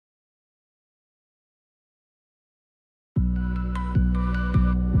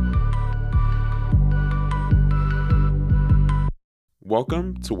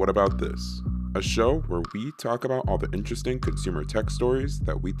Welcome to What About This, a show where we talk about all the interesting consumer tech stories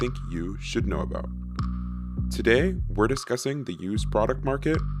that we think you should know about. Today, we're discussing the used product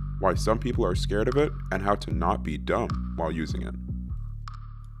market, why some people are scared of it, and how to not be dumb while using it.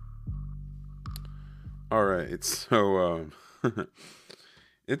 All right, so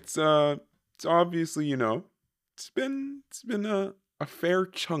it's it's obviously, it's been a fair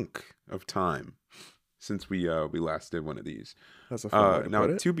chunk of time since we last did one of these. That's a fun way to Now, put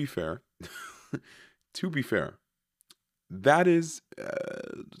it. to be fair, to be fair, that is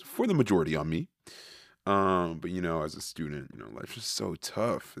for the majority on me. But as a student, life's just so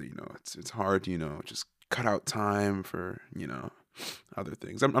tough. It's hard to just cut out time for other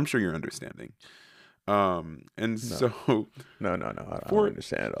things. I'm sure you're understanding. And No, so no. I don't for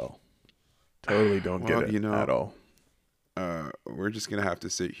understand at all. Totally don't get well, it at all. we're just gonna have to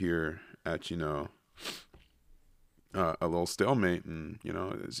sit here at a little stalemate, and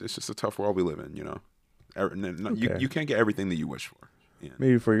it's just a tough world we live in. You Okay, you can't get everything that you wish for. And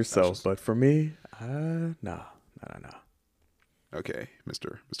maybe for that's yourself, just but for me, no. okay,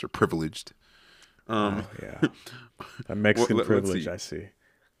 Mister Privileged. Um, Oh yeah, that well, Mexican let's privilege. see. I see.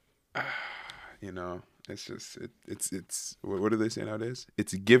 It's just it's what do they say nowadays?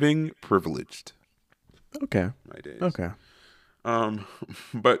 It's giving privileged Okay, my days. okay. Um,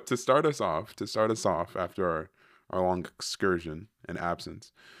 but to start us off after our long excursion and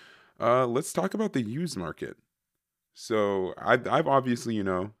absence, let's talk about the used market. So I've obviously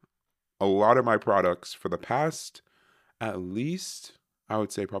a lot of my products for the past at least I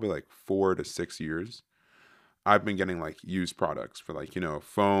would say probably like 4 to 6 years. I've been getting like used products for like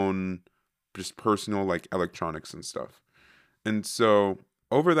phone, just personal like electronics and stuff. And so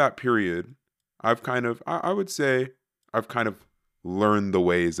over that period, I would say I've kind of learned the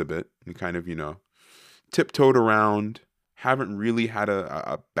ways a bit and kind of, tiptoed around, haven't really had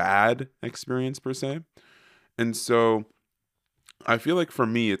a bad experience per se. And so I feel like for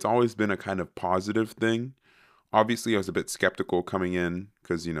me, it's always been a kind of positive thing. Obviously, I was a bit skeptical coming in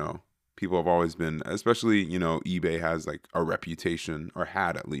because, people have always been, especially, eBay has like a reputation or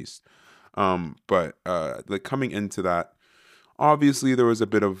had at least. But like coming into that, obviously there was a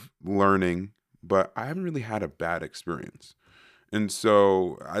bit of learning, but I haven't really had a bad experience. And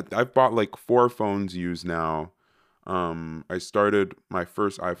so I've bought like 4 phones used now. I started my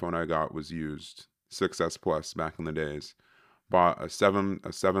first iPhone I got was used, 6S Plus back in the days. Bought a seven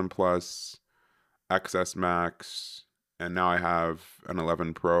Plus, XS Max, and now I have an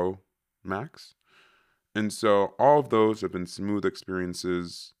 11 Pro Max. And so all of those have been smooth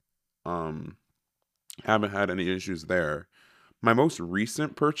experiences. Um, haven't had any issues there. My most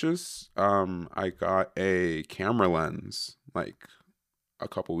recent purchase, I got a camera lens like a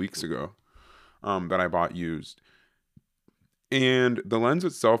couple weeks ago, that I bought used. And the lens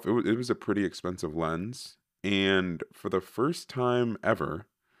itself, it was a pretty expensive lens. And for the first time ever,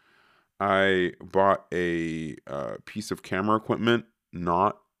 I bought a piece of camera equipment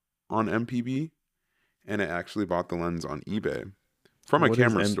not on MPB, and I actually bought the lens on eBay from a What is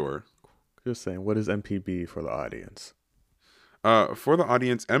camera M? store. Just saying, what is MPB for the audience? For the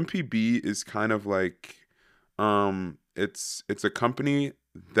audience, MPB is kind of like it's a company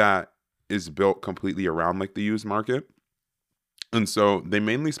that is built completely around like the used market. And so they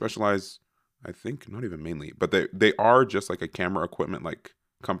mainly specialize, I think not even mainly, but they are just like a camera equipment like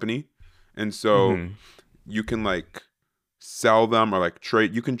company. And so Mm-hmm. you can like sell them or like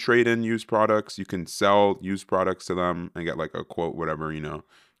trade you can trade in used products, you can sell used products to them and get like a quote, whatever,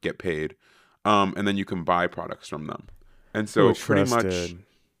 get paid. And then you can buy products from them. And So a so pretty much trusted.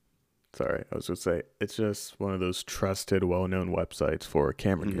 Sorry, I was gonna say it's just one of those trusted, well-known websites for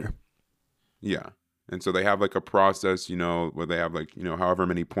camera mhm, gear. yeah. And so they have like a process, where they have like, however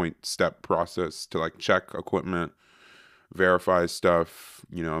many point step process to like check equipment, verify stuff,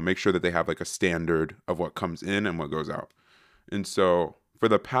 make sure that they have like a standard of what comes in and what goes out. And so for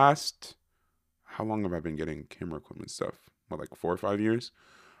the past, how long have I been getting camera equipment stuff? What, like 4 or 5 years?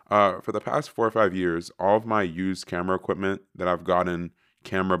 For the past 4 or 5 years, all of my used camera equipment that I've gotten,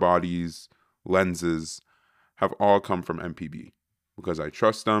 camera bodies, lenses, have all come from MPB because I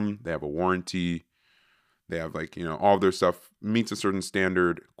trust them. They have a warranty. They have like, all of their stuff meets a certain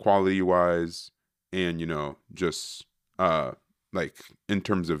standard quality wise and, just like in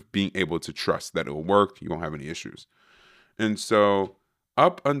terms of being able to trust that it'll work, you won't have any issues. And so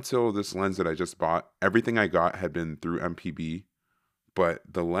up until this lens that I just bought, everything I got had been through MPB, but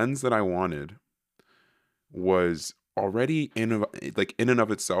the lens that I wanted was already like in and of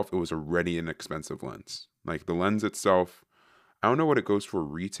itself, it was already an expensive lens. Like the lens itself, I don't know what it goes for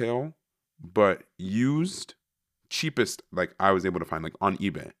retail, but used cheapest like I was able to find like on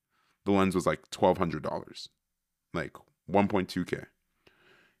eBay. The lens was like $1,200, like 1.2K.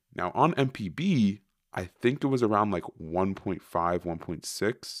 Now on MPB, I think it was around like 1.5,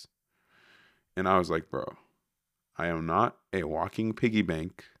 1.6. And I was like, bro, I am not a walking piggy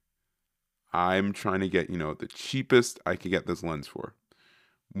bank. I'm trying to get, the cheapest I could get this lens for.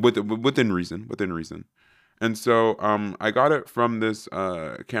 Within reason. And so I got it from this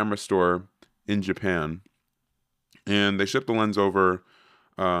camera store in Japan, and they shipped the lens over,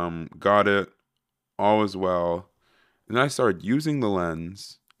 got it, all was well. And then I started using the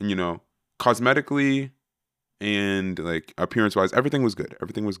lens, and cosmetically and like appearance wise, everything was good.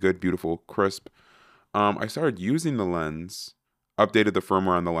 Everything was good, beautiful, crisp. I started using the lens, updated the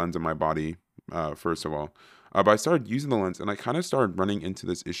firmware on the lens in my body, first of all. But I started using the lens, and I kind of started running into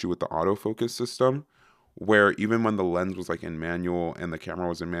this issue with the autofocus system, where even when the lens was like in manual and the camera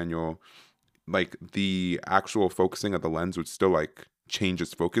was in manual, like the actual focusing of the lens would still like change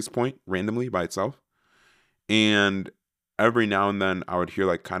its focus point randomly by itself. And every now and then I would hear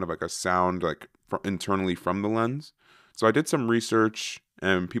like kind of like a sound like internally from the lens. So I did some research,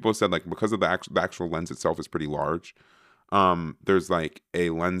 and people said like because of the actual lens itself is pretty large, there's like a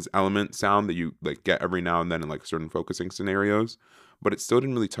lens element sound that you like get every now and then in like certain focusing scenarios, but it still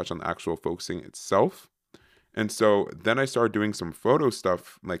didn't really touch on the actual focusing itself. And so then I started doing some photo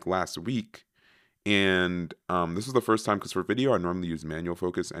stuff like last week, and this was the first time, because for video I normally use manual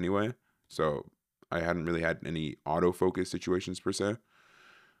focus anyway, so I hadn't really had any autofocus situations per se.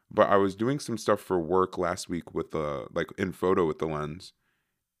 But I was doing some stuff for work last week with the like in photo with the lens,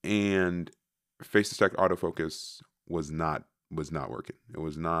 and face detect autofocus was not working. It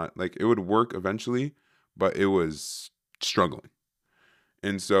was not like it would work eventually, but it was struggling.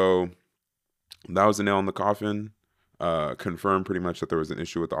 And so that was a nail in the coffin. Confirmed pretty much that there was an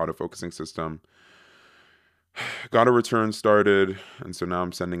issue with the autofocusing system. Got a return started, and so now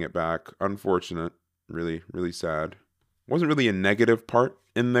I'm sending it back. Unfortunate, really, really sad. Wasn't really a negative part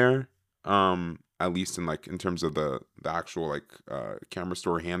in there, at least in terms of the actual like camera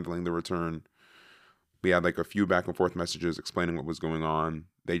store handling the return. We had like a few back and forth messages explaining what was going on.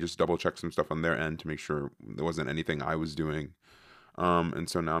 They just double checked some stuff on their end to make sure there wasn't anything I was doing. And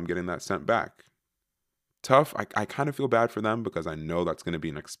so now I'm getting that sent back. Tough. I kind of feel bad for them because I know that's going to be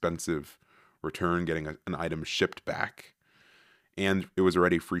an expensive return, getting an item shipped back. And it was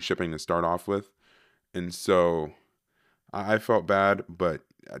already free shipping to start off with. And so I felt bad, but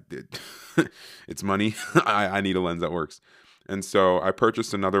I did. It's money. I need a lens that works. And so I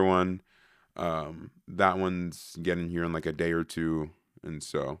purchased another one. That one's getting here in like a day or two. And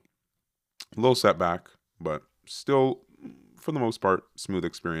so a little setback, but still, for the most part, smooth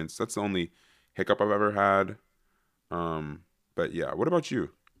experience. That's the only hiccup I've ever had. But yeah, what about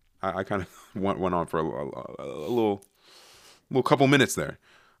you? I kind of went on for a little couple minutes there.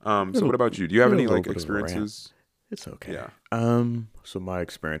 So what about you? Do you have any like experiences? It's okay. Yeah. So my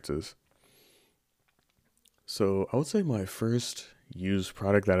experiences. So I would say my first used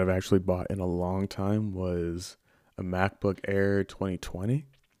product that I've actually bought in a long time was a MacBook Air 2020.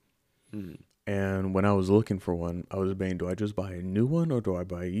 Mm. And when I was looking for one, I was debating, do I just buy a new one or do I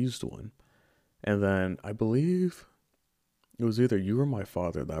buy a used one? And then I believe it was either you or my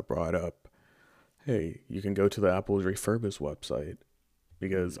father that brought up, hey, you can go to the Apple's refurbished website,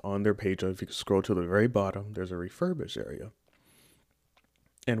 because on their page, if you scroll to the very bottom, there's a refurbished area.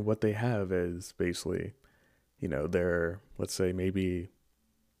 And what they have is basically, their, let's say maybe,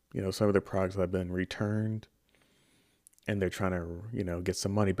 some of the products have been returned and they're trying to, get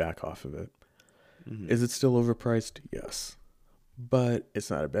some money back off of it. Mm-hmm. Is it still overpriced? Yes. But it's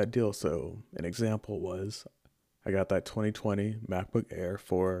not a bad deal. So an example was I got that 2020 MacBook Air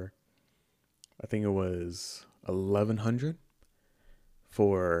for, I think it was $1,100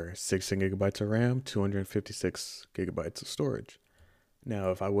 for 16 gigabytes of RAM, 256 gigabytes of storage.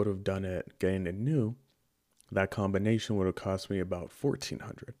 Now, if I would have done it getting it new, that combination would have cost me about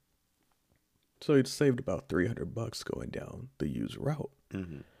 $1,400. So it saved about $300 going down the used route.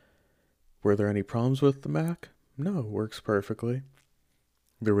 Mm-hmm. Were there any problems with the Mac? No, it works perfectly.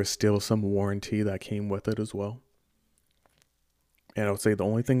 There was still some warranty that came with it as well. And I would say the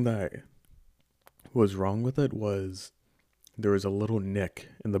only thing that was wrong with it was there was a little nick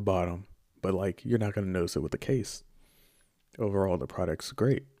in the bottom, but like you're not going to notice it with the case. Overall, the product's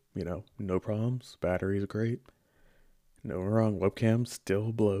great. No problems. Battery's great. No wrong. Webcam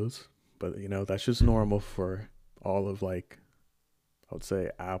still blows, but that's just normal for all of I would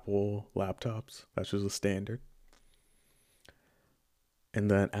say Apple laptops. That's just a standard. And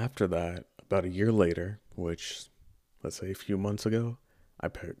then after that, about a year later, which let's say a few months ago, I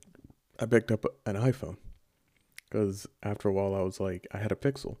picked up an iPhone. Because after a while, I was like, I had a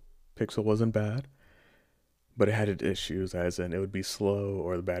Pixel. Pixel wasn't bad, but it had its issues, as in it would be slow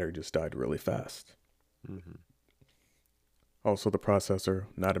or the battery just died really fast. Mm-hmm. Also, the processor,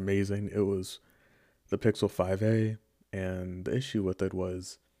 not amazing. It was the Pixel 5a, and the issue with it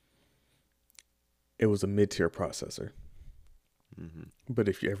was it was a mid-tier processor. Mm-hmm. But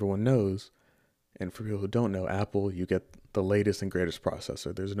if everyone knows, and for people who don't know, Apple, you get the latest and greatest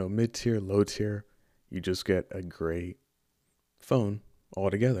processor. There's no mid-tier, low-tier. You just get a great phone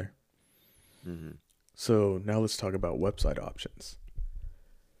altogether. Mm-hmm. So now let's talk about website options.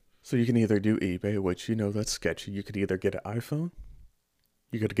 So you can either do eBay, which you know that's sketchy. You could either get an iPhone,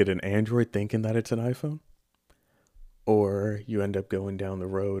 you could get an Android thinking that it's an iPhone, or you end up going down the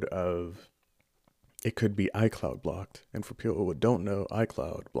road of it could be iCloud blocked. And for people who don't know,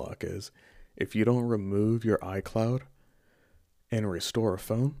 iCloud block is if you don't remove your iCloud and restore a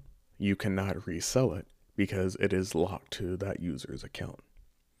phone, you cannot resell it because it is locked to that user's account.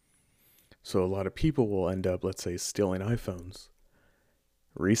 So a lot of people will end up, let's say, stealing iPhones,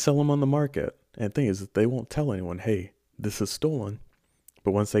 resell them on the market. And the thing is, they won't tell anyone, hey, this is stolen.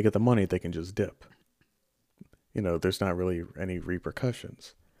 But once they get the money, they can just dip. You know, there's not really any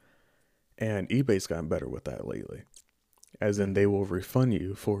repercussions. And eBay's gotten better with that lately. As in, they will refund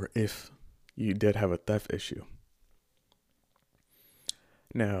you for if you did have a theft issue.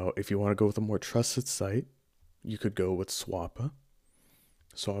 Now, if you want to go with a more trusted site, you could go with Swappa.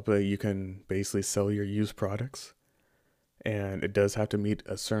 Swappa, you can basically sell your used products, and it does have to meet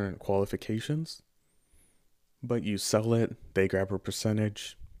a certain qualifications, but you sell it, they grab a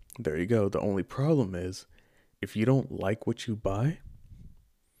percentage. There you go. The only problem is if you don't like what you buy,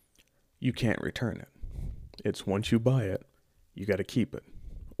 you can't return it. It's once you buy it, you got to keep it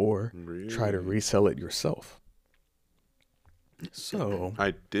or try to Really? resell it yourself. So,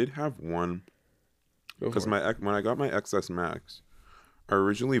 I did have one go because for it. when I got my XS Max, I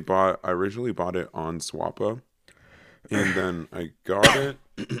originally bought it on Swappa, and then I got it.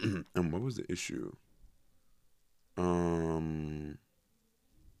 And what was the issue? Um,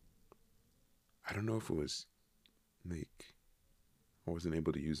 I don't know if it was like I wasn't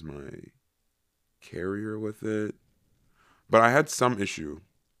able to use my carrier with it, but I had some issue,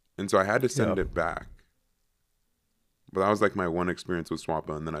 and so I had to send Yep. it back. But that was like my one experience with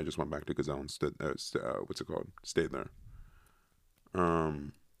Swappa, and then I just went back to Gazelle and what's it called? Stayed there.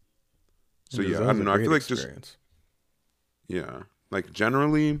 Um. So Because yeah, that I was don't a know. I great feel like just experience. yeah, like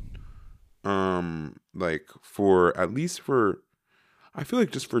generally, like for at least for I feel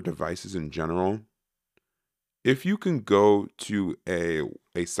like just for devices in general, if you can go to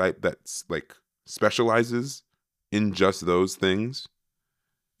a site that's like specializes in just those things,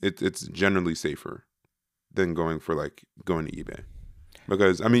 it's generally safer than going to eBay.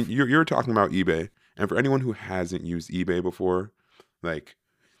 Because I mean, If you're talking about eBay, and for anyone who hasn't used eBay before, like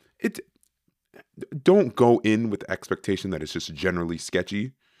it don't go in with the expectation that it's just generally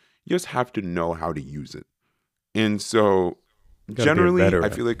sketchy. You just have to know how to use it. And so you got to be a generally I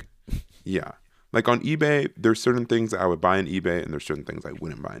veteran. feel like yeah. Like on eBay, there's certain things that I would buy on eBay and there's certain things I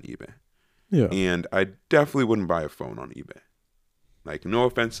wouldn't buy on eBay. Yeah. And I definitely wouldn't buy a phone on eBay. Like no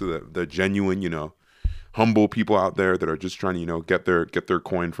offense to the genuine, humble people out there that are just trying to, get their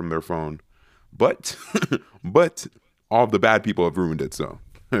coin from their phone. But but all the bad people have ruined it, so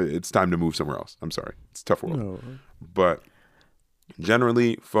it's time to move somewhere else. I'm sorry. It's a tough world. No. But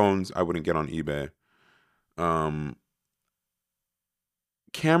generally phones I wouldn't get on eBay. Um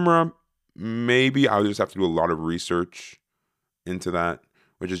Camera, maybe I would just have to do a lot of research into that,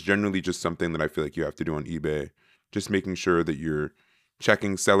 which is generally just something that I feel like you have to do on eBay. Just making sure that you're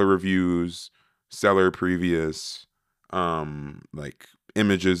checking seller reviews, seller previous, like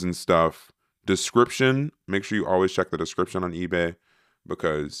images and stuff. Description, make sure you always check the description on eBay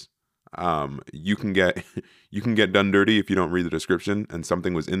because you can get you can get done dirty if you don't read the description and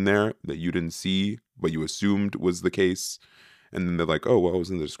something was in there that you didn't see but you assumed was the case, and then they're like, oh well, it was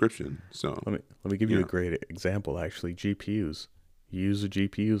in the description. So Let me give you you a know great example. Actually, GPUs. You use the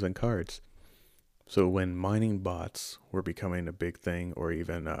GPUs and cards. So when mining bots were becoming a big thing, or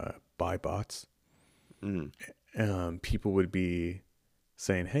even buy bots, mm, people would be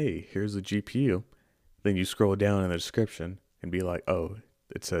saying, "Hey, here's the GPU." Then you scroll down in the description and be like, "Oh,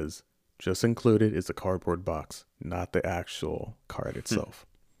 it says just included is a cardboard box, not the actual card itself."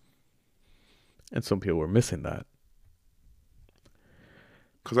 And some people were missing that.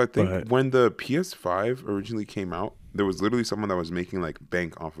 because I think But when the PS5 originally came out, there was literally someone that was making like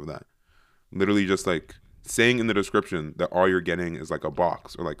bank off of that. Literally just like saying in the description that all you're getting is like a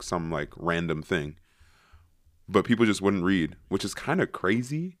box or like some like random thing. But people just wouldn't read, which is kind of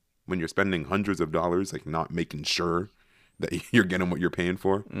crazy. when you're spending hundreds of dollars, like not making sure that you're getting what you're paying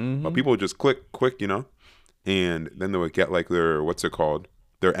for. But people just click quick, you know, and then they would get like their, what's it called,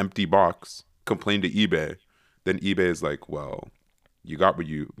 their empty box, complain to eBay. Then eBay is like, well, you got what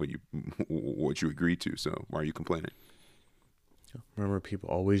you agreed to, so why are you complaining? Remember, people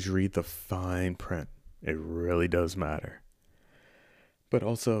always read the fine print. It really does matter. But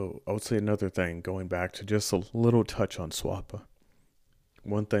also, I would say another thing, going back to just a little touch on Swappa.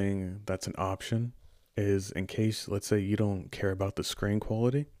 One thing that's an option is, in case, let's say you don't care about the screen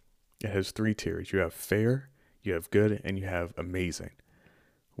quality, it has 3 tiers. You have fair, you have good, and you have amazing.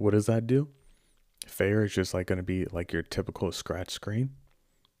 What does that do? Fair is just like going to be like your typical scratch screen.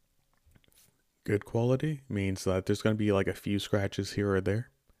 Good quality means that there's going to be like a few scratches here or there.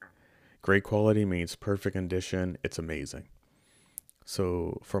 Great quality means perfect condition. It's amazing.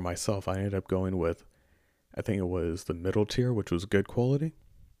 So for myself, I ended up going with, I think it was the middle tier, which was good quality.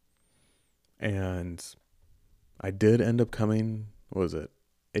 And I did end up coming, what was it?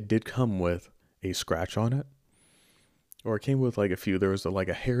 It did come with a scratch on it. Or it came with like a few. There was like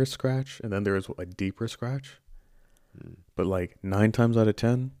a hair scratch, and then there was a deeper scratch. But like 9 times out of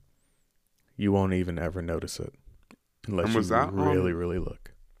 10, you won't even ever notice it unless And was you that really, really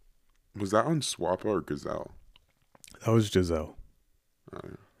look. Was that on Swappa or Gazelle? That was Giselle.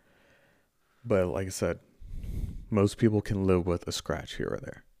 But like I said, most people can live with a scratch here or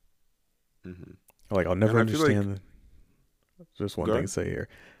there. Like, I'll never And I feel like- understand. Just one Go thing ahead. to say here.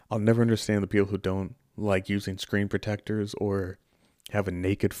 I'll never understand the people who don't like using screen protectors or have a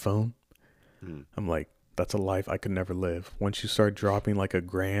naked phone. I'm like, that's a life I could never live. Once you start dropping like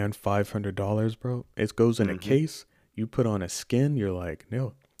 $1,000, $500, bro, it goes in a case. You put on a skin, you're like,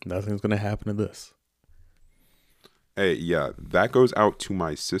 no, nothing's gonna happen to this. Hey, yeah, that goes out to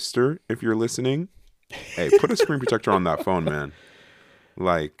my sister if you're listening. Hey, put a screen protector on that phone, man.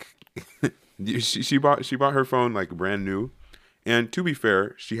 Like, she bought her phone like brand new, and to be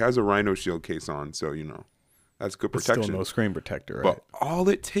fair, she has a Rhino Shield case on, so you know that's good But protection. still no screen protector, right? But all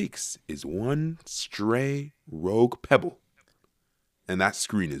it takes is one stray rogue pebble, and that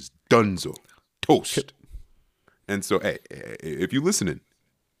screen is donezo, toast. And so, hey, if you're listening,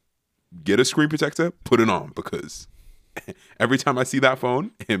 get a screen protector, put it on, because every time I see that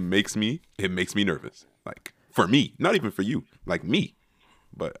phone, it makes me nervous. Like, for me, not even for you, like me.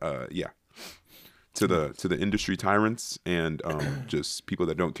 But yeah, to the industry tyrants and just people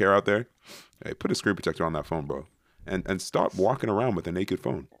that don't care out there, hey, put a screen protector on that phone, bro, and stop walking around with a naked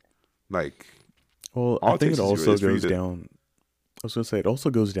phone. Like, Well, all I it think takes it is also for you goes to- down. I was gonna say it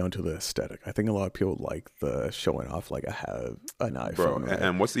also goes down to the aesthetic. I think a lot of people like the showing off, like I have an iPhone. bro. Right?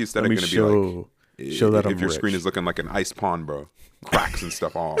 And what's the Let aesthetic me going to be like? show that if I'm your rich. screen is looking like an ice pond, bro, cracks and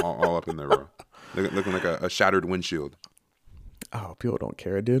stuff all up in there, bro, looking like a shattered windshield. Oh, people don't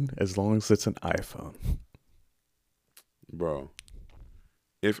care, dude. As long as it's an iPhone. Bro,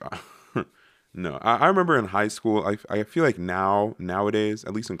 if no, I remember in high school, I feel like nowadays,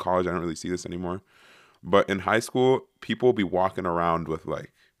 at least in college, I don't really see this anymore. But in high school, people will be walking around with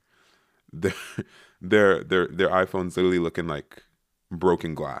like their their iPhones literally looking like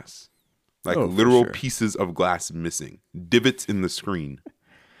broken glass, like Oh, for literal sure. pieces of glass missing, divots in the screen.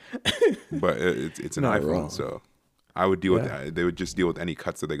 But it's an Not iPhone, wrong. so I would deal with Yeah. that. They would just deal with any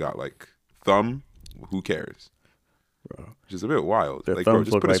cuts that they got, like thumb. Who cares? Bro. Which is a bit wild. Their Like, bro, thumbs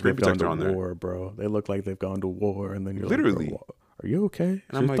just look put a like screen they've gone protector to on there. war, bro. They look like they've gone to war, and then you're Literally. like, bro, are you okay? Is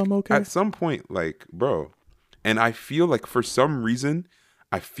And I'm your like, thumb okay? at some point, like, bro. And I feel like for some reason,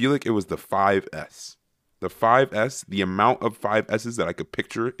 I feel like it was the 5S. The 5S, the amount of 5S's that I could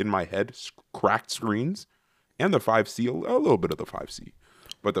picture in my head, cracked screens, and the 5C, a little bit of the 5C.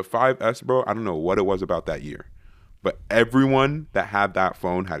 But the 5S, bro, I don't know what it was about that year. But everyone that had that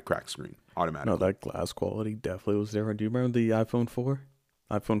phone had cracked screen automatically. No, that glass quality definitely was different. Do you remember the iPhone 4?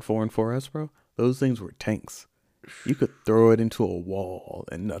 iPhone 4 and 4S, bro? Those things were tanks. You could throw it into a wall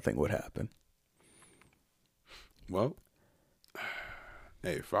and nothing would happen. Well,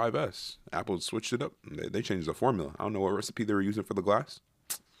 hey, 5S. Apple switched it up. They changed the formula. I don't know what recipe they were using for the glass,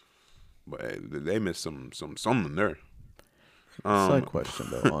 but hey, they missed something there. Side question,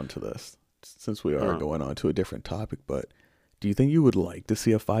 though, onto this. Since we are Uh-huh. going on to a different topic, but do you think you would like to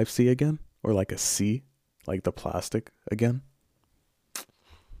see a 5C again? Or like a C? Like the plastic again?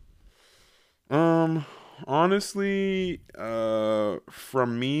 Honestly,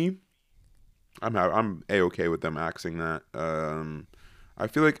 from me, I'm a-okay with them axing that. I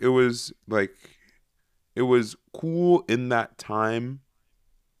feel like it was cool in that time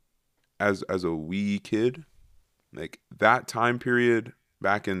as a wee kid. Like that time period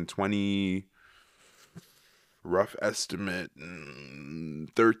back in rough estimate,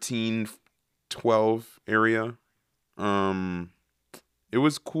 13, 12 area. Um, it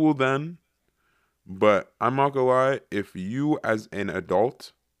was cool then, but I'm not gonna lie. If you, as an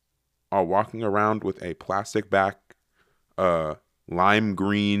adult, are walking around with a plastic back, uh, lime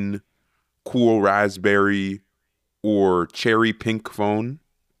green, cool raspberry, or cherry pink phone,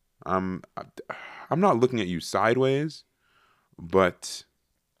 I'm I'm not looking at you sideways, but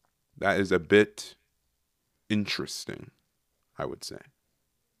that is a bit interesting, I would say.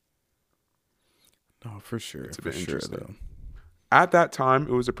 No, It's a for bit sure interesting. though. At that time,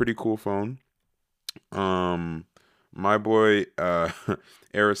 it was a pretty cool phone. Um, my boy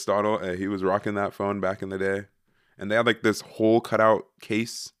Aristotle, he was rocking that phone back in the day, and they had like this whole cutout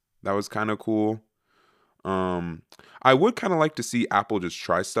case that was kind of cool. Um, I would kind of like to see Apple just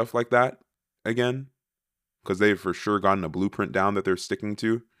try stuff like that again, because they've for sure gotten a blueprint down that they're sticking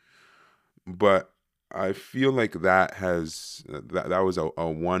to. But I feel like that was a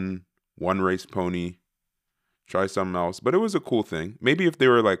one race pony. Try something else, but it was a cool thing. Maybe if they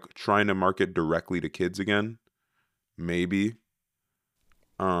were like trying to market directly to kids again, maybe.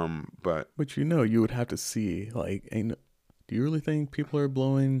 But But you know, you would have to see like, ain't. Do you really think people are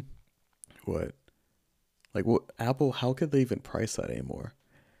blowing what? Like what Apple? How could they even price that anymore?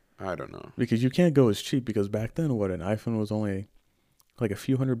 I don't know. Because you can't go as cheap. Because back then, what, an iPhone was only like a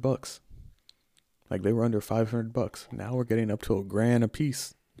few $100. Like they were under $500. Now we're getting up to $1,000 a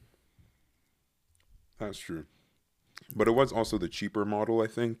piece. That's true. But it was also the cheaper model, I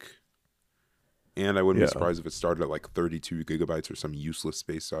think. And I wouldn't be Yeah. surprised if it started at like 32 gigabytes or some useless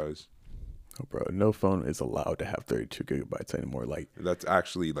space size. Oh, bro, no phone is allowed to have 32 gigabytes anymore. Like, That's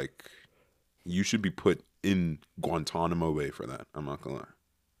actually like, you should be put in Guantanamo Bay for that. I'm not gonna lie.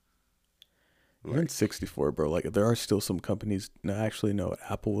 even Like, 64, bro. Like, there are still some companies. No, actually, no.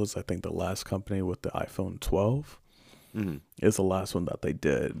 Apple was, I think, the last company with the iPhone 12. mm-hmm. Is the last one that they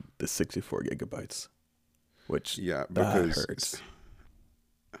did the 64 gigabytes, which Yeah, that because hurts.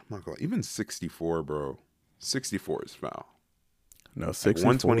 I'm not gonna lie, even 64, bro. 64 is foul. No, Like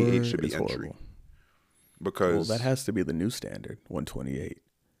 128 64 should be is entry horrible. Well, that because has to be the new standard, 128.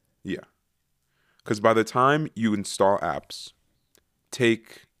 yeah, because by the time you install apps,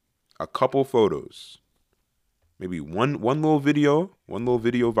 take a couple photos, maybe one little video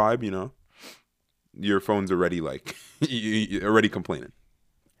vibe, your phone's already like you're already complaining.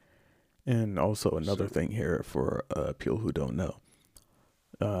 And also another So thing here for people who don't know.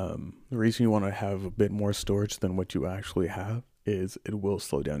 The reason you want to have a bit more storage than what you actually have is it will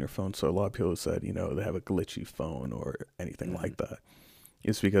slow down your phone. So a lot of people said, they have a glitchy phone or anything mhm, like that.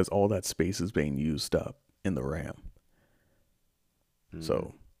 It's because all that space is being used up in the RAM. mhm,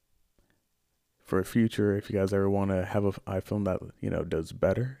 So for a future, if you guys ever want to have an iPhone that, does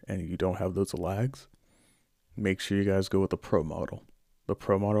better and you don't have those lags, make sure you guys go with the Pro model. The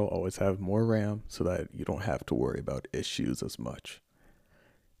Pro model always have more RAM so that you don't have to worry about issues as much.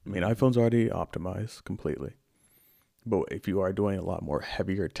 I mean, mhm, iPhone's already optimized completely. But if you are doing a lot more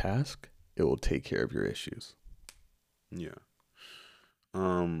heavier task, it will take care of your issues. yeah.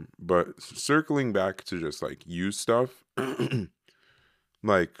 But circling back to just like use stuff,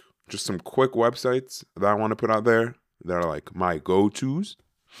 like just some quick websites that I want to put out there that are like my go-tos.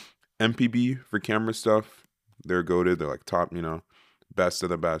 MPB for camera stuff, they're goated. They're like top, best of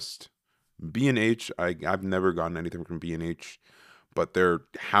the best. B&H, I've never gotten anything from B&H, but they're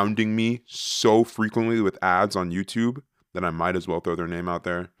hounding me so frequently with ads on YouTube that I might as well throw their name out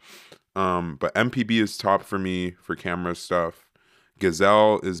there. But MPB is top for me for camera stuff.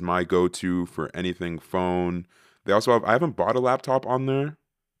 Gazelle is my go-to for anything phone. They also I haven't bought a laptop on there.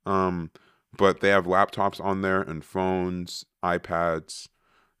 Um, but they have laptops on there and phones, iPads.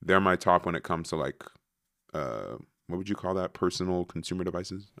 They're my top when it comes to like uh what would you call that? Personal consumer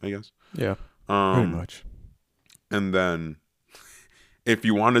devices, I guess. Yeah, pretty Um, much. and then if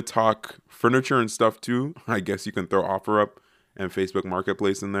you want to talk furniture and stuff too, I guess you can throw OfferUp and Facebook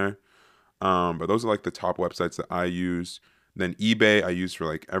Marketplace in there. But those are like the top websites that I use. Then eBay I use for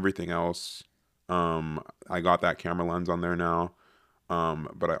like everything else. I got that camera lens on there now.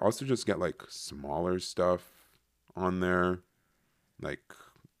 But I also just get like smaller stuff on there, like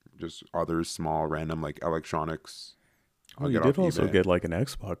just other small random like electronics. Oh, I'll you get did off also eBay. get like an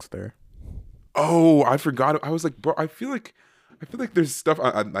Xbox there. Oh, I forgot. I was like, bro, I feel like there's stuff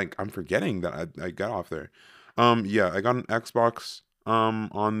I'm forgetting that I got off there. Yeah, I got an Xbox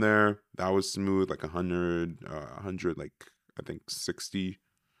on there. That was smooth, like 100, like I think 60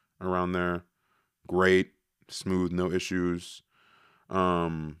 around there. Great, smooth, no issues.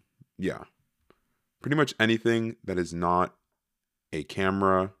 Um, yeah, pretty much anything that is not a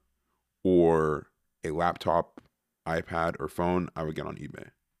camera or a laptop, iPad, or phone, I would get on eBay.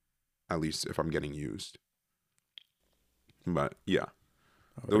 At least if I'm getting used. But yeah,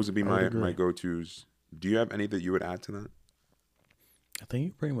 those would be I would my agree. go-tos. Do you have any that you would add to that? I think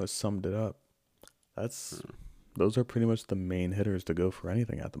you pretty much summed it up. That's Uh, those are pretty much the main hitters to go for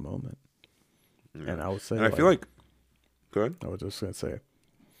anything at the moment. yeah. And I would say And I feel like like, good. I was just gonna say,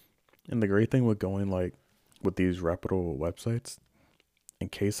 and the great thing with going like with these reputable websites, in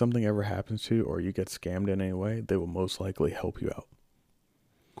case something ever happens to you or you get scammed in any way, they will most likely help you out.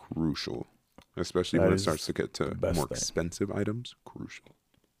 Crucial. Especially That when it starts is to get the to best more thing. expensive items. Crucial.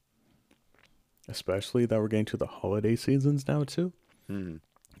 Especially that we're getting to the holiday seasons now too. Hmm.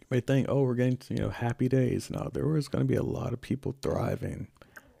 You might think, oh, we're getting to, happy days. Now there was gonna be a lot of people thriving,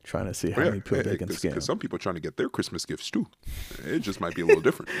 trying to see Oh how yeah, many people they can because scam. some people are trying to get their Christmas gifts too. It just might be a little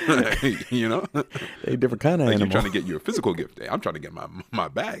different, you know. They different kind of Like you're animal. trying to get your physical gift. Hey, I'm trying to get my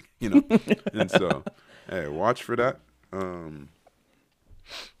bag, And so, hey, watch for that.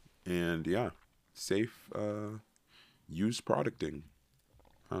 And yeah, safe used producting.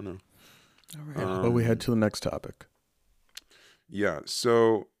 I don't know. All right. How about we head to the next topic? Yeah,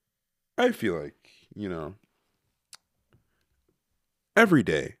 so I feel like, every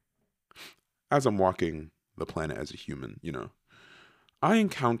day as I'm walking the planet as a human, I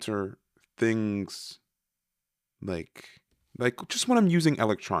encounter things like just when I'm using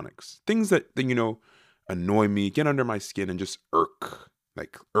electronics, things that annoy me, get under my skin and just irk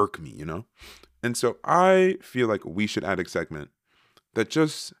me. And so I feel like we should add a segment that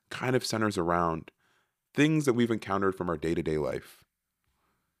just kind of centers around things that we've encountered from our day-to-day life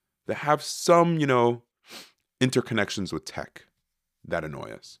that have some interconnections with tech that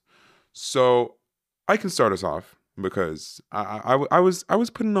annoy us. So I can start us off because I was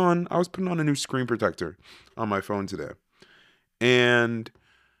putting on a new screen protector on my phone today. And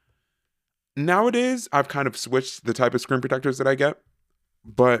nowadays I've kind of switched the type of screen protectors that I get,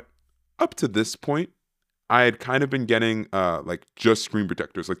 but up to this point I had kind of been getting like just screen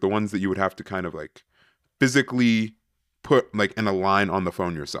protectors, like the ones that you would have to kind of like physically put like in a line on the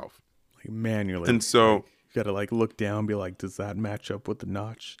phone yourself. Like manually, And like so you gotta like look down, and be like, does that match up with the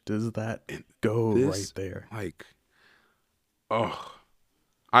notch? Does that go right this there? like oh,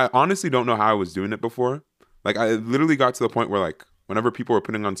 I honestly don't know how I was doing it before. Like I literally got to the point where like whenever people were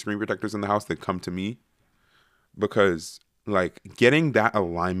putting on screen protectors in the house, they'd come to me because like getting that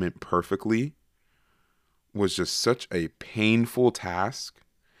alignment perfectly was just such a painful task.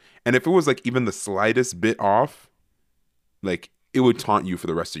 And if it was like even the slightest bit off, like it would taunt you for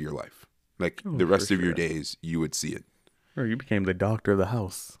the rest of your life. Like Oh, the for rest of your sure. days, you would see it. Or you became the doctor of the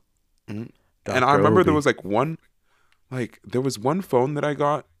house, Mhm. And I Doctor remember there Obi. was one phone that I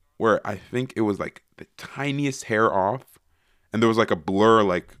got where I think it was like the tiniest hair off, and there was like a blur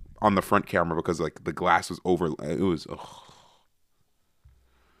like on the front camera because like the glass was over. It was, ugh.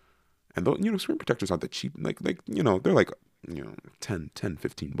 And those screen protectors aren't that cheap. They're like 10,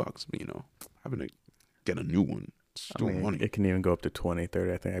 $15. But having to get a new one, it's I still mean, money. it can even go up to 20,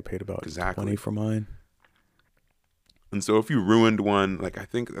 30. I think I paid about 20 Exactly. for mine. And so if you ruined one, like I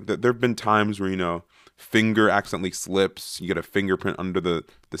think that there have been times where finger accidentally slips, you get a fingerprint under the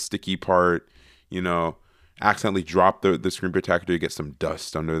sticky part, you know, accidentally drop the screen protector, you get some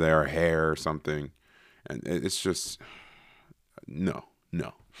dust under there, or hair or something. And it's just no,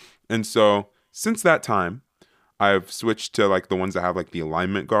 no. And so since that time, I've switched to like the ones that have like the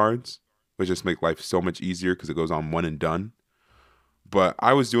alignment guards, which just make life so much easier because it goes on one and done. But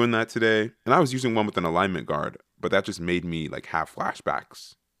I was doing that today, and I was using one with an alignment guard, but that just made me like have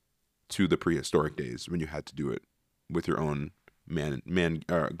flashbacks to the prehistoric days when you had to do it with your own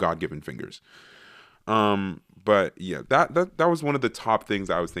God-given fingers. But yeah, that was one of the top things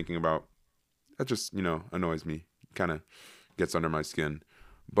I was thinking about. That just annoys me, kind of gets under my skin.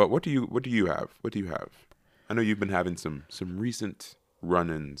 But what do you have? What do you have? I know you've been having some recent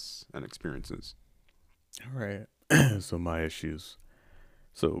run-ins and experiences. All right. So my issues.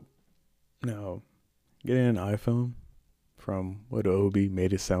 So now getting an iPhone from what Obi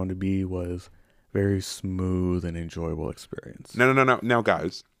made it sound to be was very smooth and enjoyable experience. No, no, no, no. Now,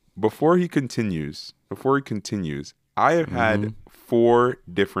 guys, before he continues, I have Mm-hmm. had 4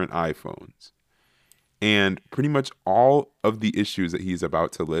 different iPhones, and pretty much all of the issues that he's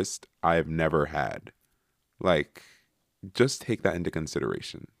about to list, I have never had. Like, just take that into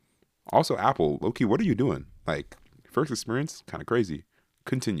consideration. Also, Apple, Loki, what are you doing? Like, first experience, kind of crazy.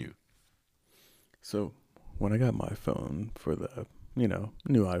 Continue. So when I got my phone for the, new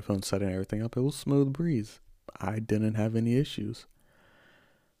iPhone, setting everything up, it was smooth breeze. I didn't have any issues.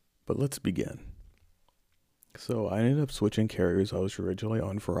 But let's begin. So I ended up switching carriers. I was originally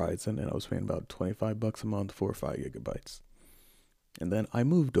on Verizon and I was paying about $25 a month for 5 GB. And then I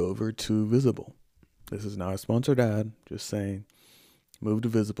moved over to Visible. This is not a sponsored ad, just saying moved to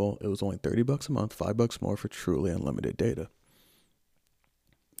Visible. It was only $30 a month, $5 more for truly unlimited data.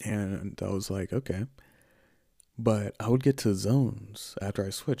 And I was like, okay. But I would get to zones after I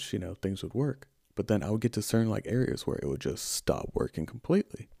switched, things would work. But then I would get to certain like areas where it would just stop working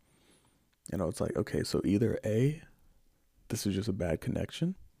completely. And I was like, okay, so either A, this is just a bad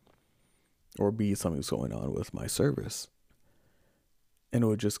connection, or B, something's going on with my service. And it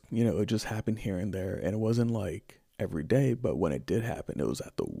would just happen here and there. And it wasn't like every day, but when it did happen, it was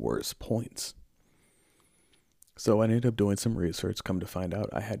at the worst points. So I ended up doing some research, come to find out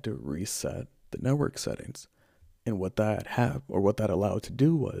I had to reset the network settings. And what that allowed to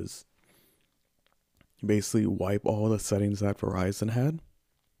do was basically wipe all the settings that Verizon had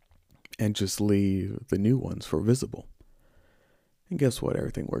and just leave the new ones for Visible. And guess what?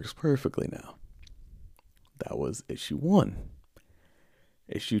 Everything works perfectly now. That was issue 1.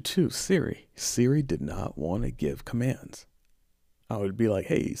 Issue 2, Siri. Siri did not want to give commands. I would be like,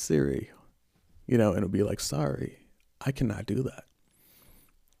 hey, Siri, and it would be like, sorry, I cannot do that.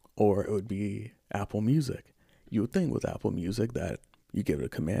 Or it would be Apple Music. You would think with Apple Music that you give it a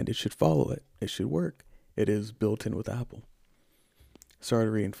command, it should follow it. It should work. It is built in with Apple.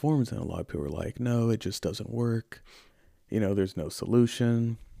 Started reading forums and a lot of people were like, no, it just doesn't work. There's no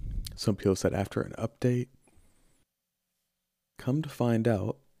solution. Some people said after an update. Come to find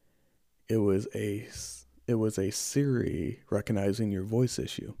out, it was a Siri recognizing your voice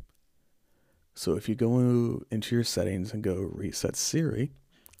issue. So if you go into your settings and go reset Siri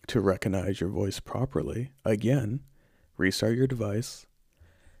to recognize your voice properly, again, restart your device,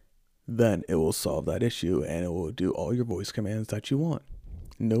 then it will solve that issue and it will do all your voice commands that you want.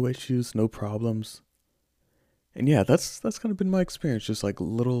 No issues, no problems. And yeah, that's kind of been my experience, just like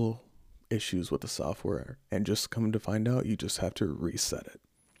little issues with the software, and just come to find out you just have to reset it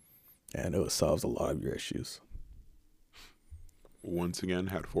and it solves a lot of your issues. Once again,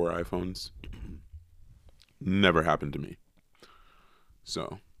 had 4 iPhones. Never happened to me.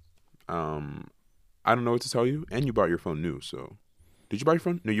 So, I don't know what to tell you. And you bought your phone new, so did you buy your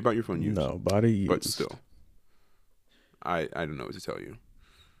phone? No, you bought your phone used. No, bought it used. But still, I don't know what to tell you.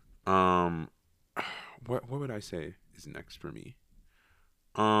 What would I say is next for me?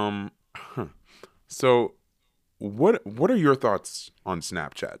 So what are your thoughts on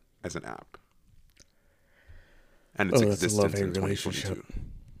Snapchat as an app and its existence in 2022?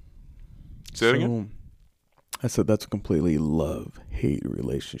 Say it again. I said that's a completely love-hate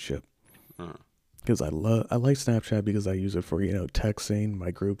relationship. Because I like Snapchat because I use it for, texting, my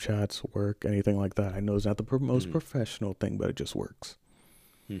group chats, work, anything like that. I know it's not the most professional thing, but it just works.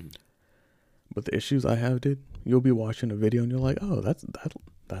 But the issues I have, dude, you'll be watching a video and you're like, oh,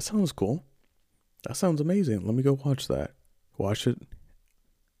 that sounds cool. That sounds amazing. Let me go watch that. Watch it.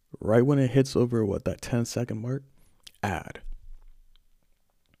 Right when it hits over, that 10-second mark, ad.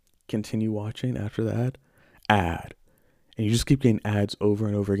 Continue watching after the ad. And you just keep getting ads over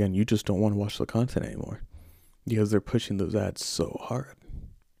and over again. You just don't want to watch the content anymore because they're pushing those ads so hard.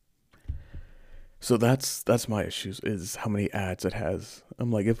 So that's my issues, is how many ads it has. I'm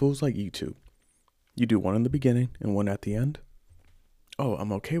like, if it was like YouTube, you do one in the beginning and one at the end. Oh,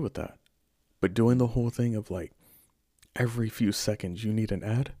 I'm okay with that. But doing the whole thing of like every few seconds you need an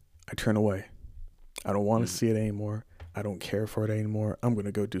ad, I turn away. I don't want to see it anymore. I don't care for it anymore. I'm going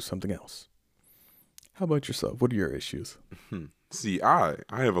to go do something else. How about yourself? What are your issues? See, I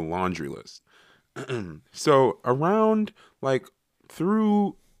have a laundry list. So around I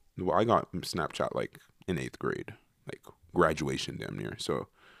got Snapchat like in 8th grade, like graduation damn near. So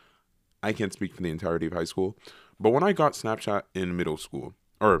I can't speak for the entirety of high school. But when I got Snapchat in middle school,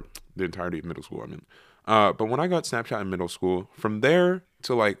 or the entirety of middle school, but when I got Snapchat in middle school, from there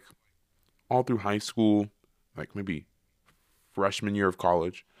to like all through high school, like maybe freshman year of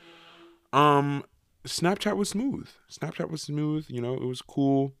college, Snapchat was smooth. It was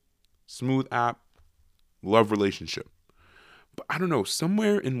cool, smooth app, love relationship. But I don't know,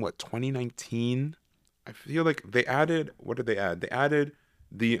 somewhere in 2019, I feel like they added, what did they add? They added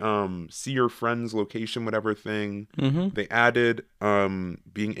the see your friends location, whatever thing. They added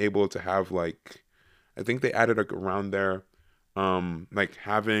being able to have I think they added around there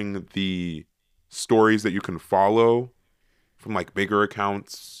having the stories that you can follow from bigger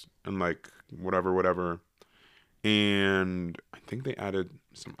accounts and whatever. And I think they added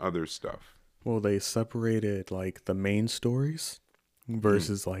some other stuff. Well, they separated the main stories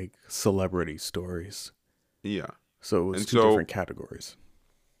versus celebrity stories. Yeah. So it was two different categories.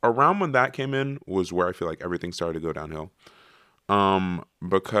 around when that came in was where I feel like everything started to go downhill.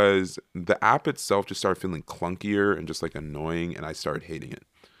 Because the app itself just started feeling clunkier and just like annoying, and I started hating it.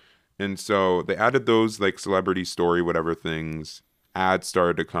 And so they added those like celebrity story, whatever things. Ads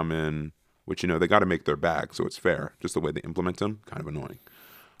started to come in, which, they got to make their bag, so it's fair. Just the way they implement them, kind of annoying.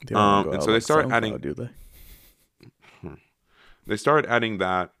 They don't go And out so they like started adding, SoundCloud, do they? they started adding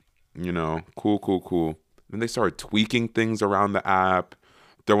that, cool, cool, cool. Then they started tweaking things around the app,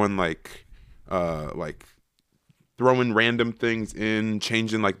 throwing like throwing random things in,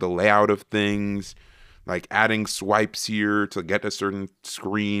 changing like the layout of things, like adding swipes here to get to certain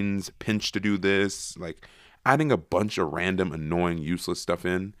screens, pinch to do this, like adding a bunch of random, annoying, useless stuff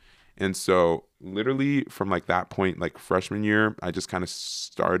in. And so, literally, from like that point, like freshman year, I just kind of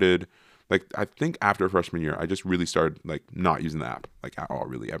started, like, I think after freshman year, I just really started like not using the app like at all,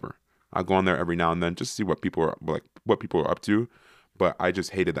 really ever. I go on there every now and then just to see what people are up to, but I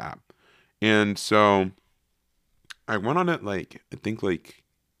just hated the app. And so I went on it like I think like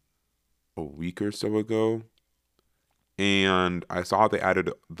a week or so ago, and I saw they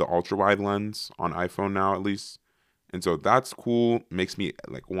added the ultra wide lens on iPhone now at least, and so that's cool. Makes me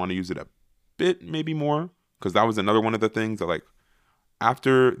like want to use it a bit maybe more, because that was another one of the things that like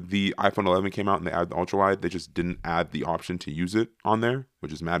after the iPhone 11 came out and they added the ultra wide, they just didn't add the option to use it on there,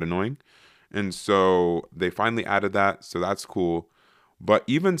 which is mad annoying. And so they finally added that, so that's cool. But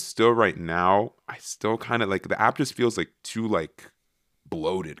even still, right now, I still kind of like the app just feels like too like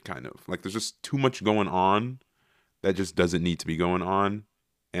bloated, kind of like there's just too much going on that just doesn't need to be going on,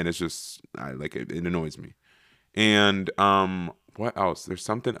 and it's just it annoys me. And what else? There's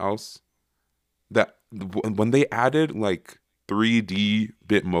something else that when they added like 3D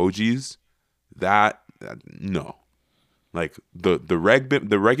Bitmojis, that no, like the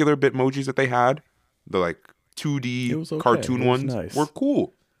regular Bitmojis that they had, the like It 2D was okay. cartoon It was ones were nice.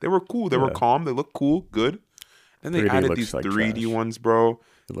 cool. They were cool. They were Yeah. calm. They looked cool, good. Then they 3D added looks these like 3D trash. ones, bro.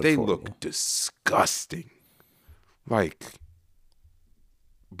 It looks They look horrible. disgusting. Like,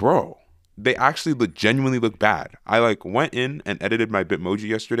 bro, they actually genuinely look bad. I like went in and edited my Bitmoji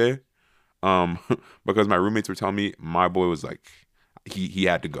yesterday, um, because my roommates were telling me my boy was like, he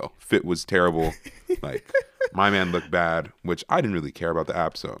had to go. Fit was terrible. Like, my man looked bad, which I didn't really care about the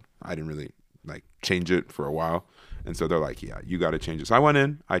app, so I didn't really like change it for a while. And so they're like, yeah, you got to change it. So I went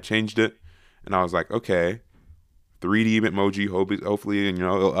in, I changed it, and I was like, okay, 3D Bitmoji, hopefully, and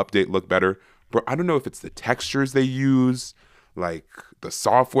it'll update, look better. Bro, I don't know if it's the textures they use, like the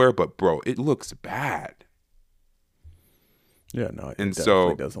software, but bro, it looks bad. Yeah, no, it And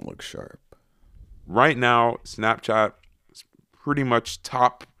definitely so doesn't look sharp. right now, Snapchat is pretty much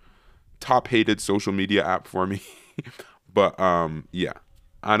top hated social media app for me. But yeah,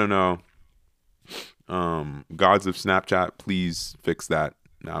 I don't know. Gods of Snapchat, please fix that.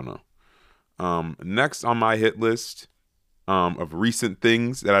 I don't know. Next on my hit list of recent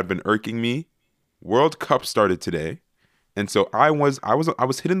things that have been irking me, World Cup started today. And so I was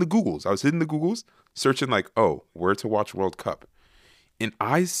hitting the Googles. I was hitting the Googles, searching like, oh, where to watch World Cup. And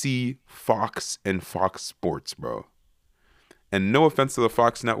I see Fox and Fox Sports, bro. And no offense to the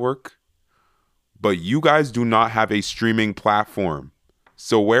Fox network, but you guys do not have a streaming platform.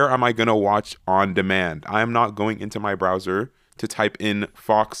 So where am I going to watch on demand? I am not going into my browser to type in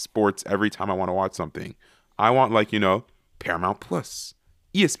Fox Sports every time I want to watch something. I want like, Paramount Plus,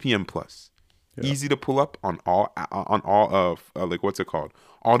 ESPN Plus. Yeah. Easy to pull up on all of like what's it called?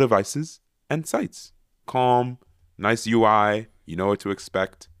 All devices and sites. Calm, nice UI, you know what to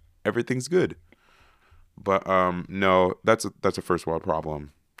expect. Everything's good. But no, that's a first world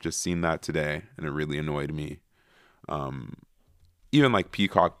problem. Just seen that today and it really annoyed me. Um Even like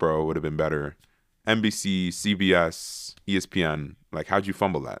Peacock, bro, would have been better. NBC, CBS, ESPN. Like, how'd you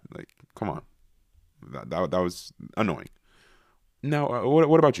fumble that? Like, come on, that was annoying. Now,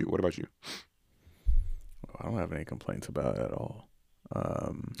 what about you? What about you? I don't have any complaints about it at all.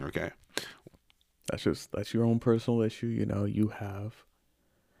 Um, Okay. that's your own personal issue, you have.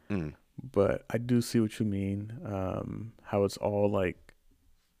 Mm. But I do see what you mean. How it's all like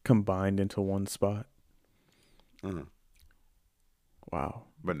combined into one spot. Uh-huh. Wow.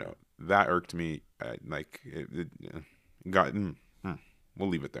 But no, that irked me. Like, got. We'll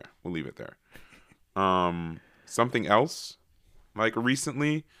leave it there. We'll leave it there. Something else. Like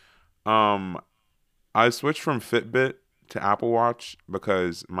recently, um, I switched from Fitbit to Apple Watch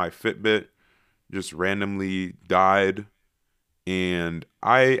because my Fitbit just randomly died, and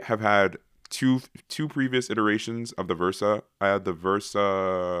I have had two previous iterations of the Versa. I had the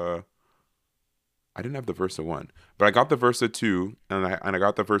Versa. I didn't have the Versa 1, but I got the Versa 2 and I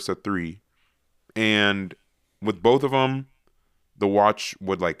got the Versa 3. And with both of them, the watch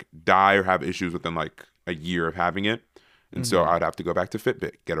would like die or have issues within like a year of having it. And so I'd have to go back to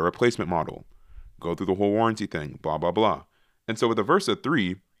Fitbit, get a replacement model, go through the whole warranty thing, blah, blah, blah. And so with the Versa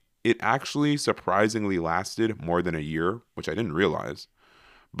 3, it actually surprisingly lasted more than a year, which I didn't realize.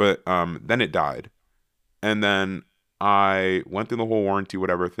 But then it died. And then I went through the whole warranty,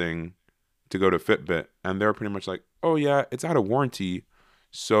 whatever thing to go to Fitbit. And they're pretty much like, oh, yeah, it's out of warranty.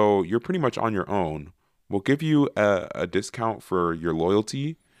 So you're pretty much on your own. We'll give you a discount for your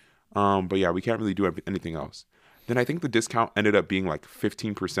loyalty. But yeah, we can't really do anything else. Then I think the discount ended up being like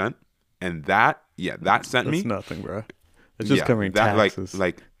 15%. And that sent me. That's nothing, bro. It's just Yeah, covering that taxes.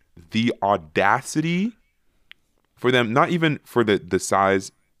 like the audacity for them, not even for the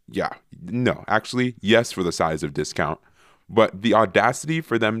size. Yeah, no, actually, yes, for the size of discount, but the audacity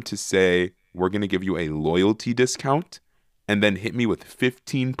for them to say we're gonna give you a loyalty discount and then hit me with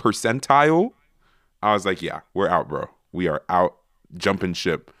 15 percentile. I was like, yeah, we're out, bro. We are out, jumping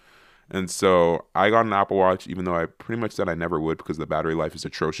ship. And so I got an Apple Watch, even though I pretty much said I never would because the battery life is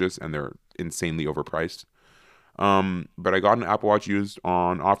atrocious and they're insanely overpriced. But I got an Apple Watch used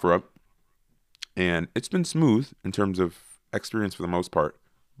on OfferUp, and it's been smooth in terms of experience for the most part.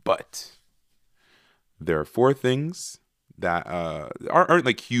 But there are four things that aren't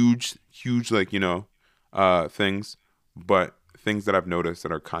like huge like things, but things that I've noticed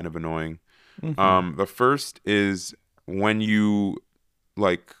that are kind of annoying. The first is when you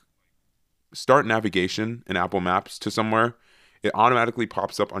like start navigation in Apple Maps to somewhere, it automatically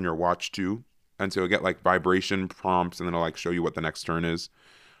pops up on your watch too. And so you'll get like vibration prompts and then it'll like show you what the next turn is.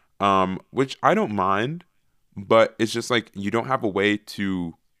 Which I don't mind, but it's just like you don't have a way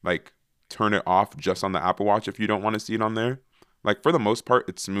to like turn it off just on the Apple Watch if you don't want to see it on there. Like for the most part,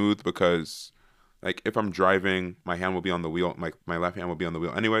 it's smooth because like if I'm driving, my hand will be on the wheel, my left hand will be on the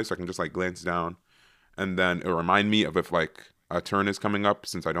wheel anyway, so I can just like glance down and then it'll remind me of if like a turn is coming up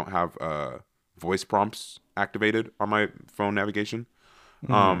since I don't have voice prompts activated on my phone navigation.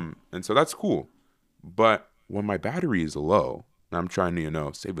 And so that's cool. But when my battery is low, and I'm trying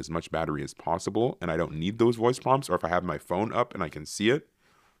to, save as much battery as possible, and I don't need those voice prompts, or if I have my phone up and I can see it,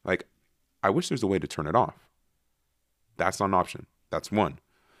 like, I wish there's a way to turn it off. That's not an option. That's one.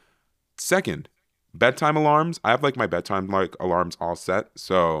 Second, bedtime alarms. I have like my bedtime like alarms all set.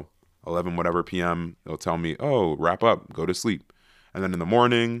 So 11 whatever p.m. it'll tell me, oh, wrap up, go to sleep. And then in the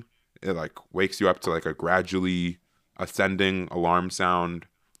morning, it like wakes you up to like a gradually ascending alarm sound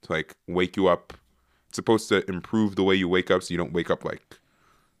to like wake you up. It's supposed to improve the way you wake up so you don't wake up like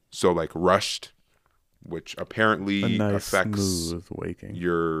so like rushed, which A apparently nice affects smooth waking.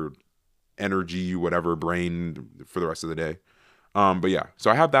 your energy, whatever, brain for the rest of the day. But yeah,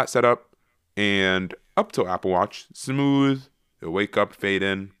 so I have that set up and up to Apple Watch, smooth, it'll wake up, fade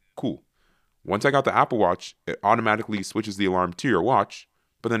in, cool. Once I got the Apple Watch, it automatically switches the alarm to your watch,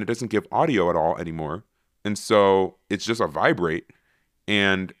 but then it doesn't give audio at all anymore. And so it's just a vibrate.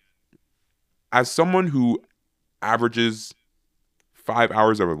 And as someone who averages 5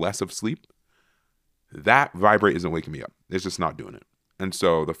 hours or less of sleep, that vibrate isn't waking me up. It's just not doing it. And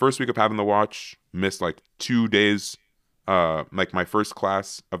so the first week of having the watch, missed like 2 days, like my first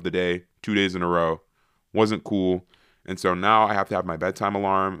class of the day, 2 days in a row, wasn't cool. And so now I have to have my bedtime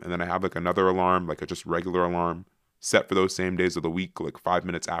alarm, and then I have like another alarm, like a just regular alarm, set for those same days of the week, like 5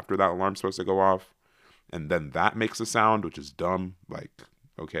 minutes after that alarm's supposed to go off. And then that makes a sound, which is dumb. Like,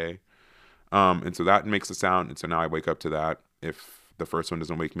 okay. And so that makes a sound. And so now I wake up to that if the first one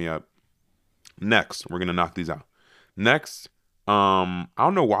doesn't wake me up. Next, we're going to knock these out. Next, I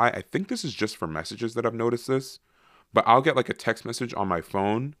don't know why. I think this is just for messages that I've noticed this, but I'll get like a text message on my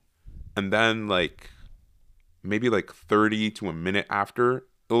phone and then like maybe like 30 to a minute after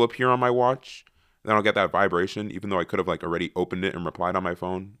it'll appear on my watch. Then I'll get that vibration, even though I could have like already opened it and replied on my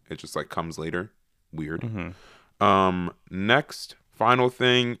phone. It just like comes later. Weird. Next, final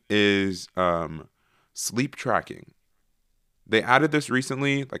thing is sleep tracking. They added this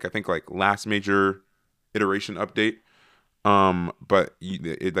recently, like I think like last major iteration update. But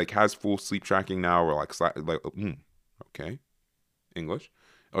it like has full sleep tracking now, or like okay, English.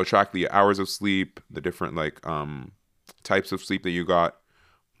 It'll track the hours of sleep, the different like types of sleep that you got.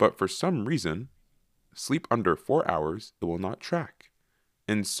 But for some reason, sleep under 4 hours, it will not track.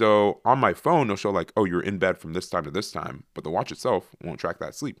 And so on my phone, it'll show like, oh, you're in bed from this time to this time, but the watch itself won't track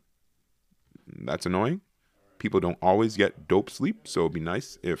that sleep. That's annoying. People don't always get dope sleep, so it'd be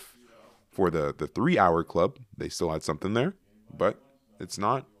nice if for the 3 hour club, they still had something there, but it's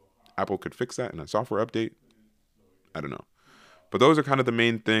not. Apple could fix that in a software update. I don't know. But those are kind of the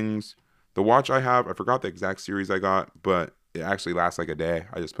main things. The watch I have, I forgot the exact series I got, but it actually lasts like a day.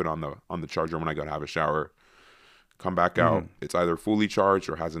 I just put it on the charger when I go to have a shower come back Mm-hmm. out. It's either fully charged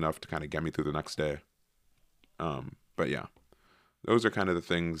or has enough to kind of get me through the next day. But yeah, those are kind of the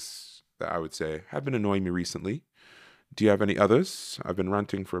things that I would say have been annoying me recently. Do you have any others? I've been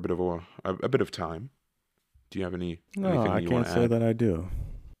ranting for a bit of a bit of time. Do you have No, anything I that you want can't to say add? that I do.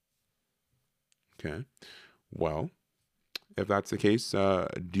 Okay. Well, if that's the case, do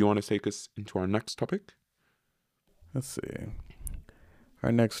you want to take us into our next topic? Let's see.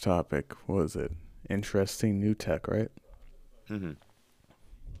 Our next topic, what was it? Interesting new tech, right? Mm-hmm.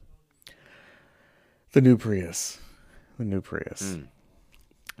 The new Prius. The new Prius. Mm.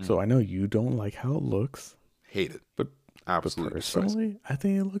 So I know you don't like how it looks, Hate it. but Absolutely despise it. personally, I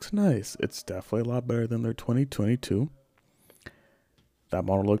think it looks nice. It's definitely a lot better than their 2022. That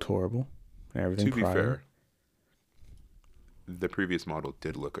model looked horrible. And everything To be prior. fair, the previous model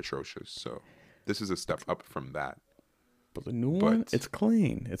did look atrocious, so this is a step up from that. But the new one, But it's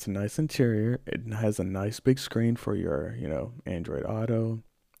clean. It's a nice interior. It has a nice big screen for your, Android Auto,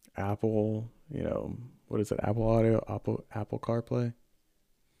 Apple, what is it? Apple Audio, Apple CarPlay,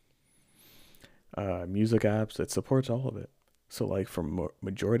 music apps. It supports all of it. So, like, for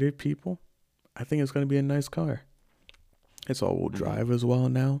majority of people, I think it's going to be a nice car. It's all-wheel drive as well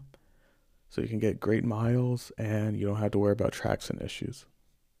now. So you can get great miles and you don't have to worry about traction issues.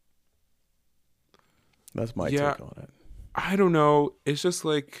 That's my yeah, take on it. I don't know. It's just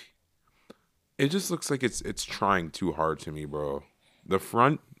like it just looks like it's trying too hard to me, bro.